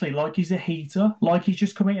Moxley like he's a heater, like he's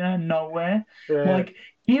just coming out of nowhere? Yeah. Like,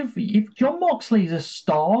 if John Moxley's a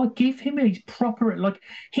star, give him his proper, like,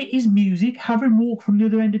 hit his music, have him walk from the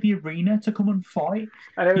other end of the arena to come and fight.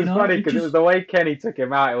 And it was funny because it was just the way Kenny took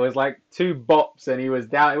him out. It was like two bops and he was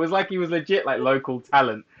down. It was like he was legit like local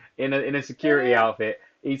talent in a security outfit.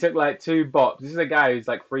 He took like two bops. This is a guy who's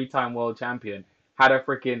like 3-time world champion. Had a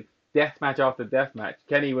freaking death match after death match.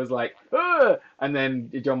 Kenny was like, ugh! And then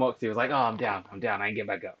John Moxley was like, oh, I'm down. I ain't getting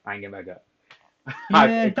back up.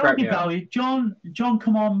 Yeah, It don't cracked me up. devalue John. John,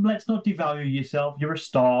 come on, let's not devalue yourself. You're a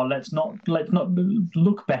star. Let's not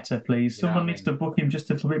look better, please. You know what I Someone needs mean? to book him just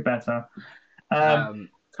a little bit better. Um,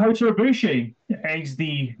 Kota Ibushi is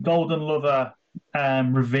the Golden Lover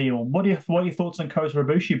reveal. What are your thoughts on Kota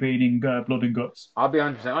Ibushi being in Blood and Guts? I'll be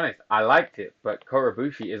 100% honest. I liked it, but Kota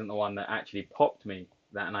Ibushi isn't the one that actually popped me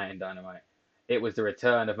that night in Dynamite. It was the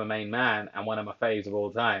return of my main man and one of my faves of all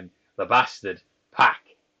time, the bastard, Pac.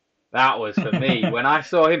 That was for me. When I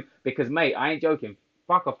saw him, because, mate, I ain't joking.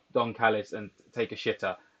 Fuck off Don Callis and take a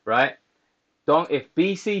shitter, right? If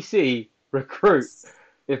BCC recruit,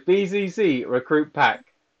 if BCC recruit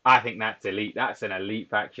Pac, I think that's elite. That's an elite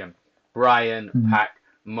faction. Brian, Mm. Pac,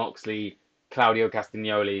 Moxley, Claudio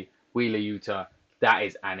Castagnoli, Wheeler Yuta. That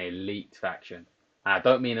is an elite faction. And I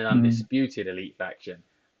don't mean an Mm. undisputed elite faction.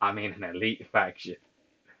 I mean an elite faction.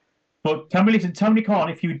 But can we listen, Tony Khan?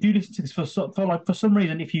 If you do listen to this for some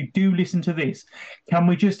reason, if you do listen to this, can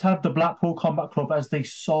we just have the Blackpool Combat Club as the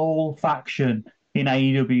sole faction in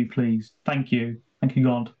AEW, please? Thank you,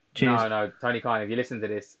 God. Cheers. No, no, Tony Khan, if you listen to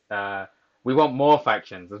this, we want more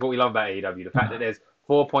factions. That's what we love about AEW. The fact that there's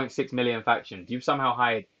 4.6 million factions. You've somehow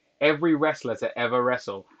hired every wrestler to ever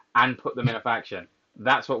wrestle and put them in a faction.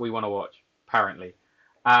 That's what we want to watch, apparently.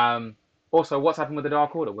 Um, Also, what's happened with the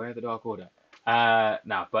Dark Order? Where are the Dark Order?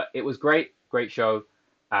 No, but it was great. Great show.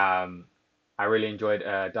 I really enjoyed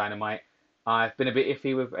Dynamite. I've been a bit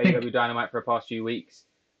iffy with AEW Dynamite for the past few weeks.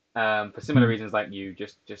 For similar reasons like you,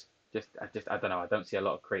 I don't know. I don't see a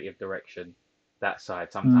lot of creative direction that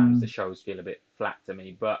side. Sometimes the Mm. shows feel a bit flat to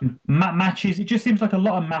me, but Matches. It just seems like a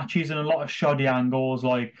lot of matches and a lot of shoddy angles.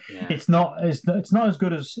 Like yeah, it's not as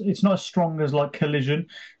good as it's not as strong as like Collision.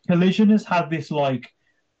 Collision has had this like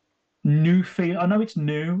new feel. I know it's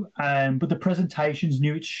new, but the presentation's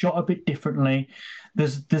new. It's shot a bit differently.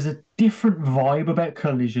 There's a different vibe about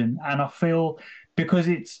Collision, and I feel because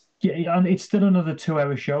it's yeah, and it's still another 2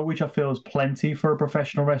 hour show, which I feel is plenty for a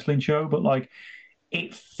professional wrestling show, but like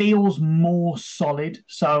it feels more solid.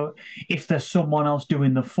 So if there's someone else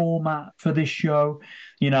doing the format for this show,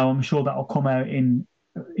 I'm sure that'll come out in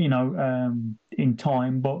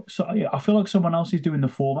time. But so yeah, I feel like someone else is doing the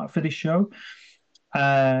format for this show,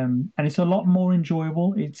 and it's a lot more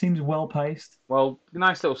enjoyable. It seems well paced. well,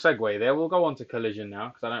 nice little segue there. We'll go on to Collision now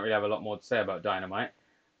because I don't really have a lot more to say about Dynamite.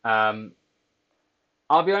 Um,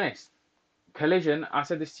 I'll be honest. Collision. I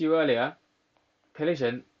said this to you earlier.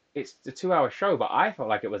 Collision, it's a 2 hour show, but I felt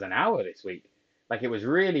like it was an hour this week. Like it was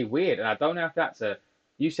really weird, and I don't know if that's a.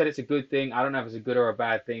 You said it's a good thing. I don't know if it's a good or a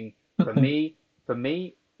bad thing. For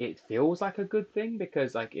me, it feels like a good thing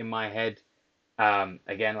because, like in my head,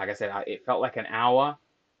 again, like I said, it felt like an hour,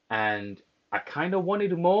 and I kind of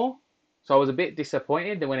wanted more. So I was a bit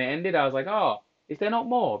disappointed. And when it ended, I was like, oh, is there not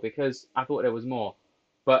more? Because I thought there was more.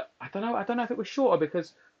 But I don't know. I don't know if it was shorter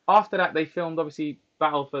because after that they filmed obviously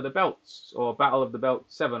Battle for the Belts or Battle of the Belt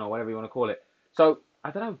 7 or whatever you want to call it. So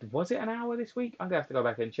I don't know. Was it an hour this week? I'm gonna have to go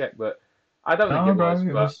back and check, but I don't think No, it bro, was.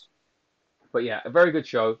 it But was. yeah, a very good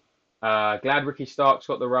show. Glad Ricky Starks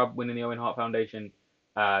got the rub winning the Owen Hart Foundation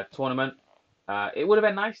tournament. It would have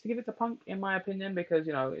been nice to give it to Punk, in my opinion, because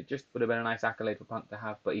it just would have been a nice accolade for Punk to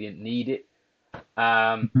have, but he didn't need it.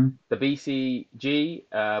 Mhm. The BCG,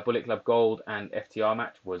 Bullet Club Gold, and FTR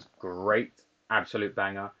match was great. Absolute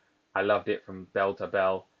banger. I loved it from bell to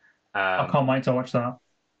bell. I Um, can't wait to watch that.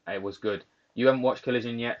 it was good. You haven't watched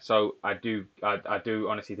Collision yet, so I do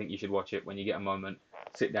honestly think you should watch it when you get a moment.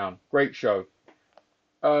 Sit down. Great show.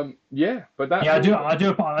 Yeah, but that's Yeah, all. I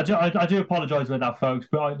do apologize about that, folks.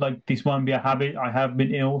 But like this won't be a habit. I have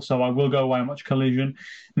been ill, so I will go away and watch Collision.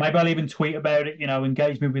 Maybe I'll even tweet about it.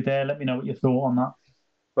 Engage me with there. Let me know what you thought on that.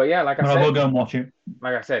 But yeah, like I But I will said, go and watch it.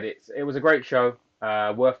 it was a great show.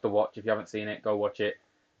 Worth the watch. If you haven't seen it, go watch it.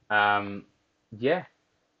 Um, yeah,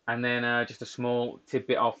 and then just a small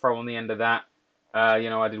tidbit I'll throw on the end of that. I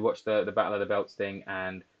did watch the Battle of the Belts thing,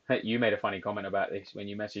 and you made a funny comment about this when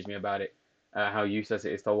you messaged me about it. How useless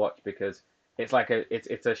it is to watch because it's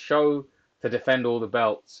a show to defend all the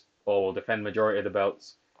belts or defend majority of the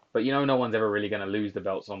belts, but no one's ever really going to lose the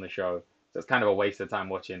belts on the show, so it's kind of a waste of time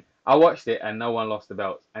watching. I watched it and no one lost the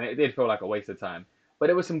belts, and it did feel like a waste of time. But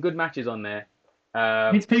there were some good matches on there.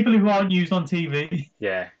 It's people who aren't used on TV.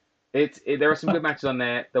 Yeah, there are some good matches on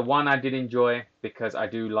there. The one I did enjoy because I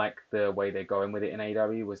do like the way they're going with it in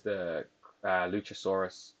AEW was the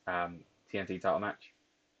Luchasaurus TNT title match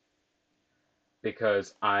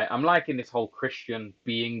because I'm liking this whole Christian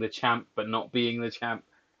being the champ but not being the champ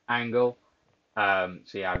angle. So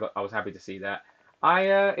yeah, I was happy to see that.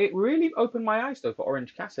 It really opened my eyes though for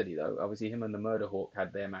Orange Cassidy though. Obviously, him and the Murder Hawk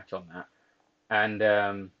had their match on that,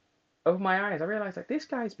 and opened my eyes. I realized like this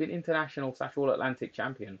guy's been international slash All Atlantic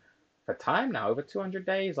champion for time now, over 200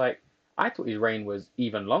 days. Like I thought his reign was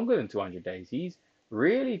even longer than 200 days. He's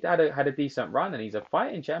really had a decent run, and he's a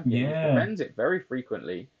fighting champion. He Yeah. defends it very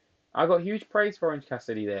frequently. I got huge praise for Orange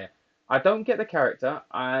Cassidy there. I don't get the character.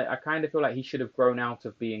 I kind of feel like he should have grown out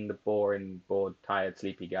of being the boring, bored, tired,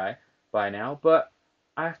 sleepy guy by now. But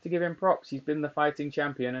I have to give him props. He's been the fighting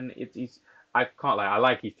champion, and he's. I can't lie. I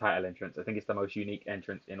like his title entrance. I think it's the most unique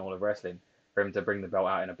entrance in all of wrestling for him to bring the belt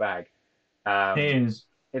out in a bag. It Um, is.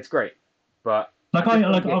 it's great, but I Like just I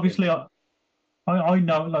don't like get him. obviously I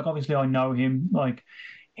know, like obviously I know him. Like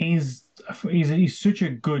he's he's such a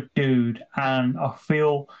good dude, and I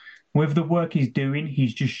feel with the work he's doing,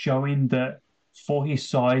 he's just showing that for his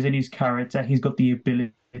size and his character, he's got the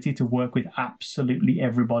ability to work with absolutely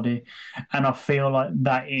everybody, and I feel like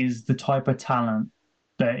that is the type of talent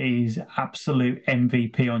that is absolute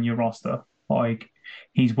MVP on your roster. Like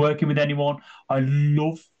he's working with anyone. I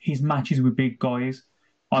love his matches with big guys.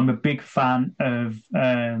 I'm a big fan of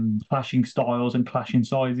clashing styles and clashing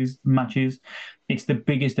sizes matches. It's the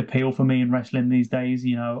biggest appeal for me in wrestling these days.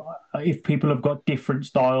 You know, if people have got different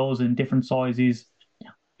styles and different sizes,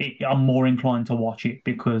 I'm more inclined to watch it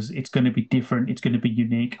because it's going to be different. It's going to be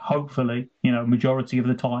unique. Hopefully, you know, majority of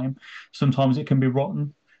the time. Sometimes it can be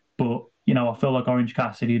rotten, but you know, I feel like Orange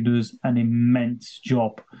Cassidy does an immense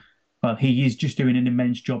job. Well, he is just doing an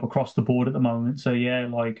immense job across the board at the moment. So yeah,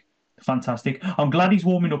 like fantastic. I'm glad he's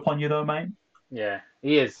warming up on you though, mate. Yeah,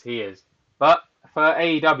 he is. He is. But for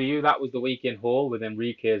AEW, that was the weekend haul with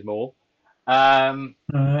Enriquez Mall. Um,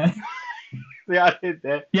 Uh, yeah, I did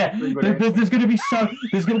there. yeah, there's going to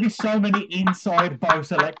be so many inside Bo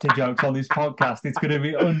Selector jokes on this podcast. It's going to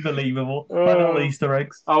be unbelievable. My little Oh, Easter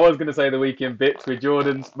eggs. I was going to say the weekend bits with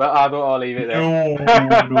Jordans, but I thought I'll leave it there. No,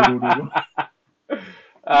 no.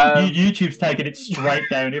 um, YouTube's taking it straight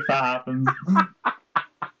down if that happens.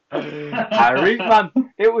 Harry, man,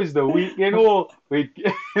 it was the weekend haul with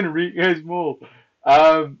Enriquez Mall.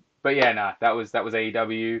 But yeah, nah, that was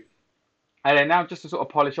AEW. And then now, just to sort of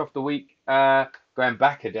polish off the week, going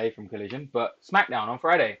back a day from Collision, but SmackDown on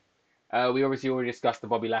Friday. We obviously already discussed the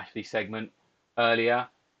Bobby Lashley segment earlier.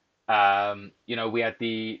 You know, we had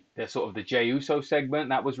the sort of the Jey Uso segment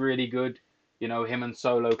that was really good. You know, him and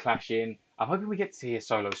Solo clashing. I'm hoping we get to hear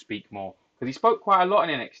Solo speak more because he spoke quite a lot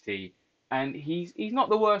in NXT, and he's not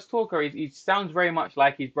the worst talker. He sounds very much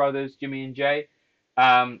like his brothers Jimmy and Jay.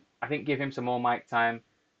 I think give him some more mic time.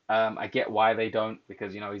 I get why they don't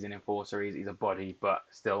because you know he's an enforcer, he's a body, but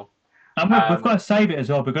still. And we've got to save it as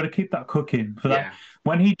well. We've got to keep that cooking for that.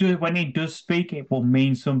 Yeah, When he does speak, it will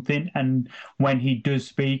mean something. And when he does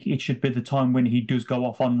speak, it should be the time when he does go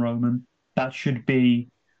off on Roman. That should be.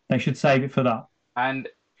 They should save it for that. and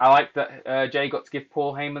I like that Jay got to give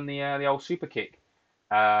Paul Heyman the old super kick.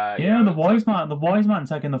 You Yeah, know, the wise man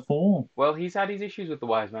taking the fall. well, he's had his issues with the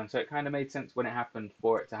Wise Man, so it kind of made sense when it happened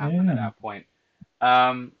for it to happen at Yeah, that point.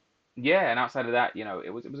 Um, yeah, and outside of that, you know, it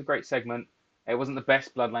was a great segment. It wasn't the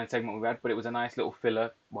best Bloodline segment we've had, but it was a nice little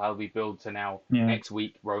filler while we build to now yeah, next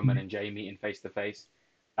week Roman and Jay meeting face to face.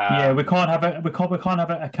 yeah. We Um, can't have it. We can't have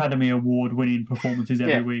Academy Award winning performances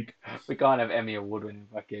every yeah, week. we can't have Emmy award winning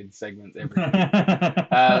fucking segments every week.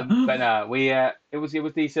 But no, we it was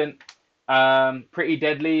decent. Pretty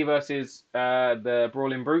Deadly versus the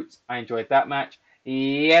Brawling Brutes. I enjoyed that match.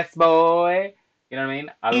 Yes, boy. You know what I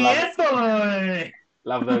mean? I Yes, boy.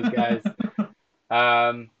 love those guys.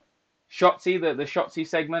 Um, Shotzi, the Shotzi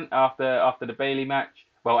segment after the Bailey match.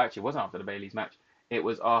 Well, actually, it wasn't after the Bailey's match. It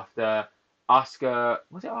was after Asuka.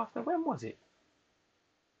 Was it after? When was it?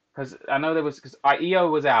 Because I know there was because Io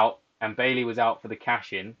was out and Bailey was out for the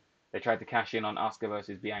cash in. They tried to cash in on Asuka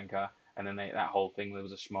versus Bianca, and then that whole thing there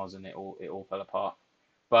was a schmoz and it all fell apart.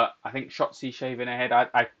 But I think Shotzi shaving her head.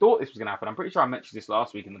 I thought this was gonna happen. I'm pretty sure I mentioned this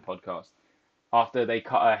last week in the podcast. After they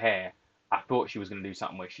cut her hair, I thought she was gonna do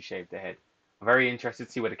something where she shaved her head. I'm very interested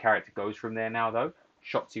to see where the character goes from there now, though.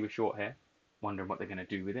 Shotzi with short hair, wondering what they're gonna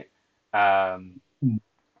do with it. Um,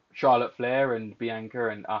 Charlotte Flair and Bianca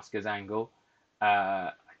and Asuka's angle.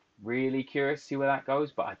 Really curious to see where that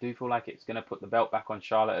goes, but I do feel like it's going to put the belt back on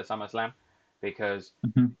Charlotte at SummerSlam because,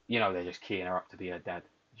 you know, they're just keying her up to be her dad.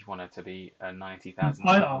 Just want her to be a 90,000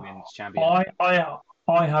 women's champion.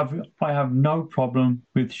 I have no problem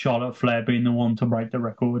with Charlotte Flair being the one to break the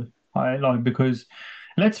record. I like because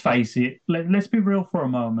let's face it, let's be real for a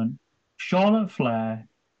moment. Charlotte Flair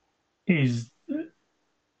is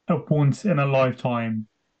a once in a lifetime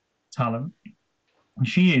talent.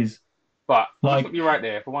 She is But I'll like stop you right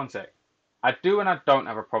there for one sec. I do and I don't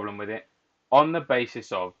have a problem with it on the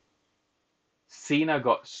basis of Cena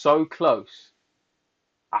got so close.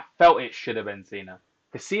 I felt it should have been Cena.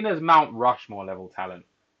 Because Cena's Mount Rushmore level talent.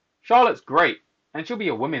 Charlotte's great, and she'll be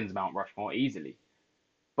a women's Mount Rushmore easily.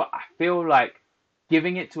 But I feel like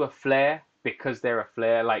giving it to a Flair because they're a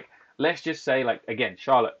Flair, like, let's just say, like, again,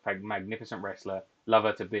 Charlotte, magnificent wrestler, love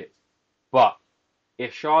her to bits. But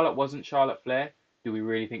if Charlotte wasn't Charlotte Flair, do we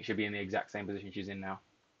really think she'd be in the exact same position she's in now?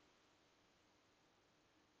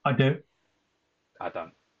 I do. I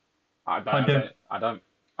don't. I don't. I I do. don't. I don't.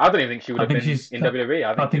 I don't even think she would I have think been she's in WWE.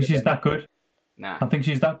 I I think she'd think have she's been. that good. Nah. I think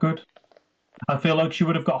she's that good. I feel like she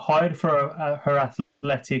would have got hired for her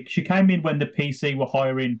athletic. She came in when the PC were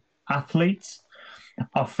hiring athletes,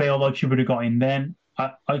 I feel like she would have got in then.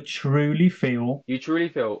 I truly feel. You truly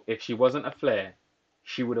feel if she wasn't a Flair,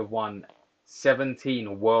 she would have won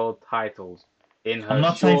 17 world titles in I'm her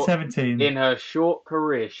not saying short 17.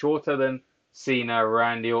 career, shorter than Cena,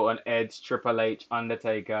 Randy Orton, Edge, Triple H,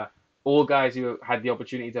 Undertaker, all guys who had the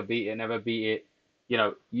opportunity to beat it, never beat it.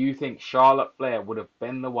 You think Charlotte Flair would have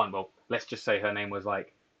been the one? Well, let's just say her name was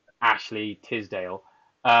like Ashley Tisdale.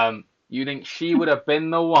 You think she would have been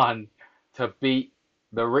the one to beat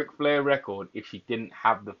the Ric Flair record if she didn't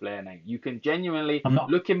have the Flair name? You can genuinely I'm not.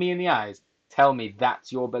 look at me in the eyes, tell me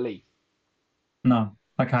that's your belief. No.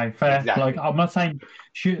 Okay, fair. Like Exactly. I'm not saying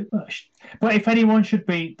but if anyone should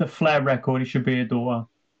beat the Flair record, it should be a daughter,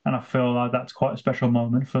 and I feel like that's quite a special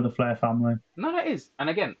moment for the Flair family. No, that is. And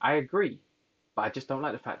again, I agree. But I just don't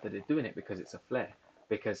like the fact that they're doing it because it's a Flair.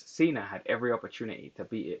 Because Cena had every opportunity to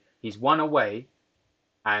beat it. He's one away,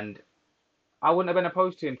 and I wouldn't have been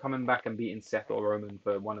opposed to him coming back and beating Seth or Roman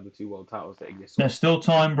for one of the two world titles that exist. There's still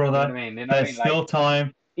time, You know what brother. I mean? You know what I There's mean? Like, still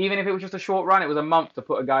time. even if it was just a short run, it was a month to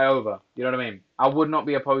put a guy over. You know what I mean? I would not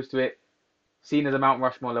be opposed to it. Cena's a Mount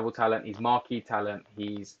Rushmore level talent. He's marquee talent.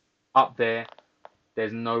 He's up there.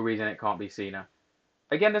 There's no reason it can't be Cena.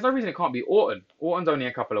 Again, there's no reason it can't be Orton. Orton's only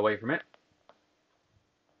a couple away from it.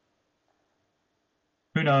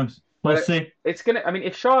 Who knows? We'll But see. it's gonna. I mean,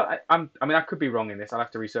 if Charlotte, I mean, I could be wrong in this. I'll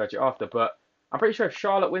have to research it after. But I'm pretty sure if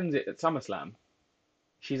Charlotte wins it at SummerSlam,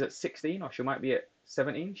 she's at 16, or she might be at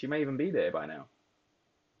 17. She may even be there by now.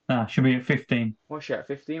 Nah, she'll be at 15. What's she at?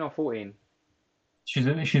 15 or 14? She's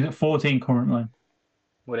at 14 currently.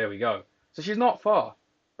 Well, there we go. So she's not far,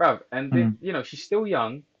 bruv. And Mm. she's still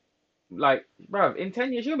young. Like, bruv, in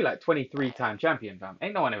 10 years she'll be like 23-time champion, fam.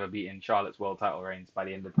 Ain't no one ever beaten Charlotte's world title reigns by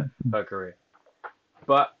the end of her career.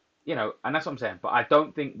 But and that's what I'm saying. But I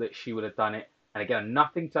don't think that she would have done it. And again,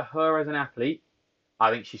 nothing to her as an athlete.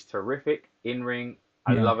 I think she's terrific in ring.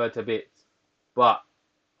 I Yeah. love her to bits. But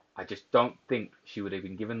I just don't think she would have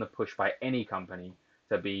been given the push by any company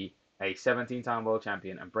to be a 17-time world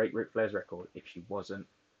champion and break Ric Flair's record if she wasn't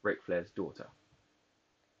Ric Flair's daughter.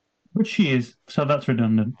 But she is, so that's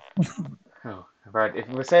redundant. Oh, right. If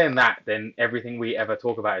we're saying that, then everything we ever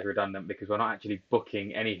talk about is redundant because we're not actually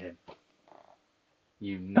booking anything.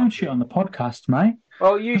 You Don't shit nutter. on the podcast, mate.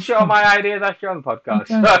 Well, you shit on my ideas, I shit on the podcast.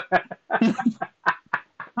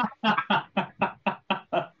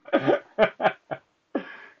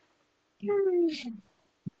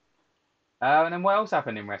 And then what else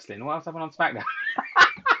happened in wrestling? What else happened on SmackDown?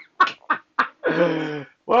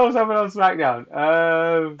 What else happened on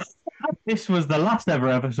SmackDown? This was the last ever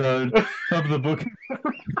episode of the book.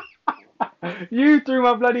 You threw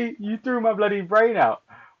my bloody brain out.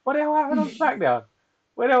 What the hell happened on SmackDown?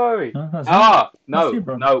 Where the hell are we? No, No, you,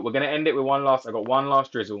 bro. no. We're gonna end it with one last. I got one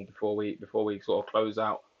last drizzle before we sort of close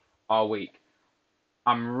out our week.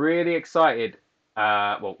 I'm really excited.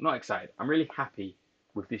 Well, not excited. I'm really happy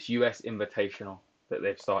with this US Invitational that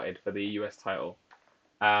they've started for the US title.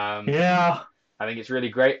 Yeah. I think it's really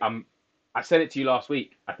great. I said it to you last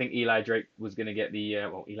week. I think Eli Drake was gonna get the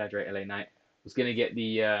Eli Drake LA Knight was gonna get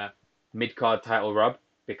the mid card title rub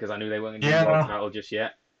because I knew they weren't gonna get the world title just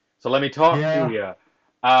yet. So let me talk to you.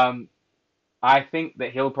 I think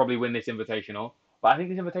that he'll probably win this Invitational, but I think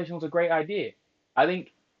this Invitational is a great idea. I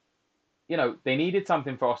think, they needed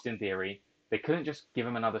something for Austin Theory. They couldn't just give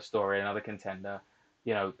him another story, another contender.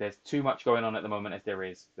 There's too much going on at the moment as there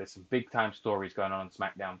is. There's some big time stories going on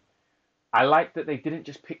SmackDown. I like that they didn't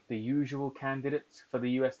just pick the usual candidates for the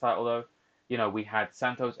US title though. We had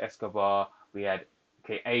Santos Escobar, we had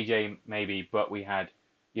AJ maybe, but we had,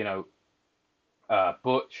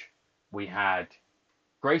 Butch, we had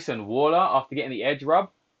Grayson Waller after getting the Edge rub,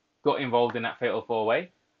 got involved in that Fatal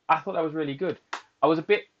 4-Way. I thought that was really good. I was a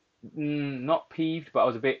bit not peeved, but I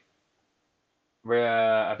was a bit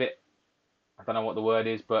I don't know what the word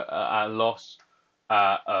is, but a loss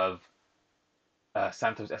of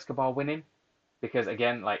Santos Escobar winning, because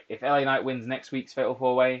again, like if LA Knight wins next week's Fatal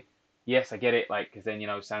 4-Way, yes, I get it, like because then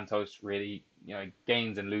Santos really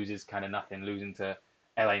gains and loses kind of nothing, losing to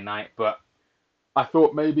LA Knight, but I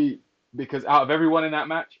thought maybe because out of everyone in that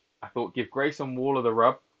match, I thought give Grayson Waller the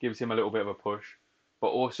rub, gives him a little bit of a push, but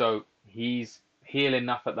also he's heel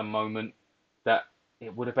enough at the moment that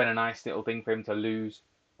it would have been a nice little thing for him to lose,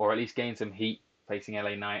 or at least gain some heat facing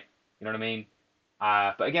LA Knight. You know what I mean?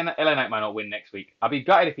 But again, LA Knight might not win next week. I'll be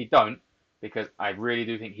gutted if he don't, because I really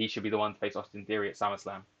do think he should be the one to face Austin Theory at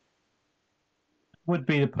SummerSlam. Would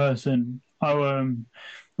be the person. What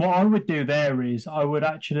I would do there is I would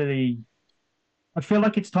actually. I feel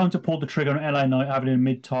like it's time to pull the trigger on LA Knight having a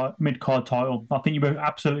mid card title. I think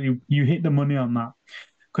you hit the money on that.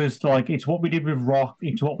 because like it's what we did with Rock,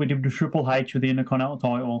 it's what we did with Triple H with the Intercontinental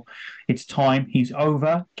title. It's time. He's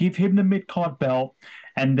over. Give him the mid card belt,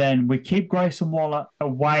 and then we keep Grayson Waller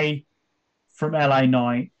away from LA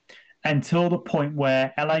Knight until the point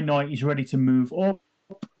where LA Knight is ready to move up.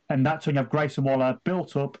 And that's when you have Grayson Waller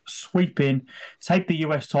built up, sweeping, take the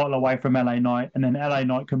US title away from LA Knight, and then LA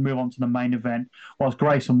Knight can move on to the main event, whilst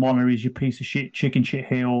Grayson Waller is your piece of shit, chicken shit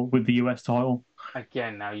heel with the US title.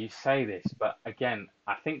 Again, now you say this, but again,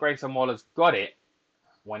 I think Grayson Waller's got it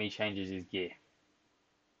when he changes his gear.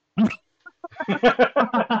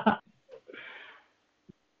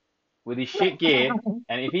 With his shit gear,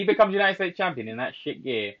 and if he becomes United States champion in that shit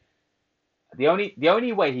gear, the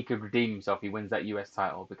only way he could redeem himself if he wins that US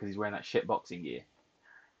title, because he's wearing that shit boxing gear,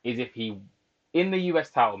 is if he, in the US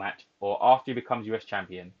title match, or after he becomes US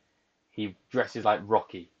champion, he dresses like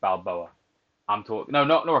Rocky Balboa. I'm talking, no,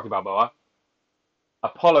 not Rocky Balboa,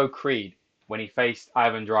 Apollo Creed, when he faced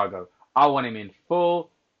Ivan Drago. I want him in full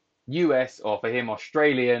US, or for him,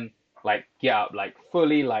 Australian, like, get up, like,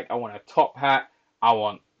 fully, like, I want a top hat, I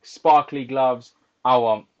want sparkly gloves, I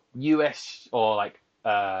want US, or, like,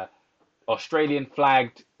 Australian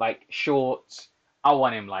flagged, like, shorts. I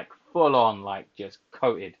want him, like, full on, like, just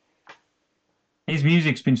coated. His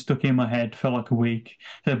music's been stuck in my head for like a week.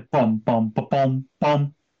 The bum bum ba bum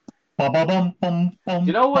bum ba ba bum bum bum. Do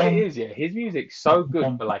you know what bum, it is? Yeah, his music's so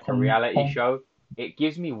good for like a reality show. It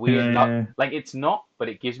gives me weird, like it's not, but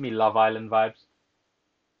it gives me Love Island vibes.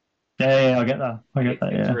 Yeah, I get that.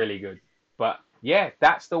 It's really good. But yeah,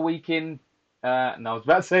 that's the weekend. No, I was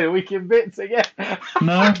about to say the weekend bits again.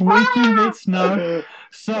 No, weekend bits, no.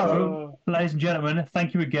 So, ladies and gentlemen,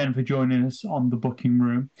 thank you again for joining us on the Booking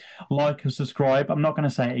Room. Like and subscribe. I'm not going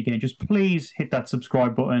to say it again. Just please hit that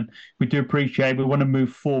subscribe button. We do appreciate it. We want to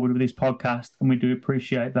move forward with this podcast, and we do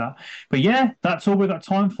appreciate that. But yeah, that's all we've got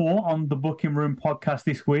time for on the Booking Room podcast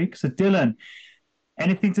this week. So, Dylan,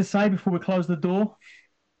 anything to say before we close the door?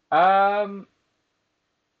 Not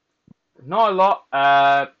a lot.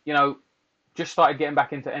 Just started getting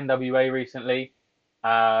back into NWA recently.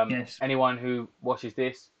 Yes. Anyone who watches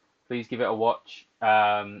this, please give it a watch.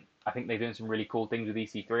 I think they're doing some really cool things with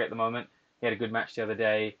EC3 at the moment. He had a good match the other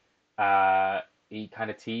day. He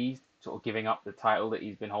kind of teased sort of giving up the title that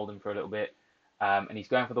he's been holding for a little bit, and he's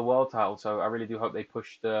going for the world title. So I really do hope they put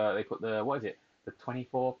the what is it, the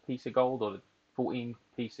 24 piece of gold or the 14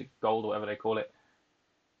 piece of gold or whatever they call it.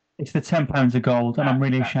 It's the £10 of gold, and I'm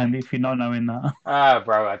really ashamed if you're not knowing that.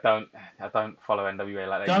 Bro, I don't follow NWA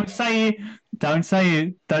like that. Don't say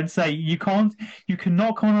it. You can't. You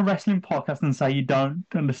cannot come on a wrestling podcast and say you don't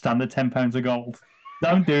understand the £10 of gold.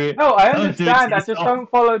 Don't do it. No, I understand. I just don't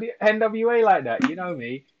follow the NWA like that. You know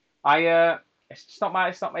me. It's just not my.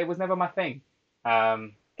 It was never my thing.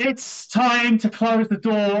 It's time to close the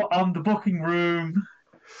door on the Booking Room.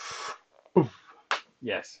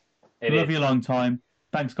 Yes. Love you a long time.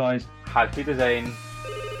 Thanks, guys. Auf Wiedersehen.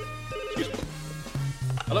 Excuse me.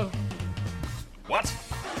 Hello? What?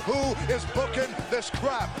 Who is booking this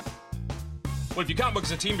crap? Well, if you can't book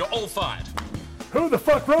as a team, you're all fired. Who the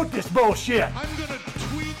fuck wrote this bullshit? I'm gonna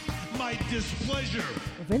tweet my displeasure.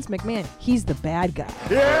 Vince McMahon, he's the bad guy.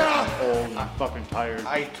 Yeah! Old, I'm fucking tired. And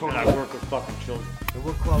I work with fucking children. And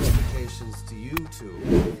what qualifications do you two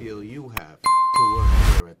feel you have to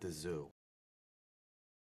work here at the zoo?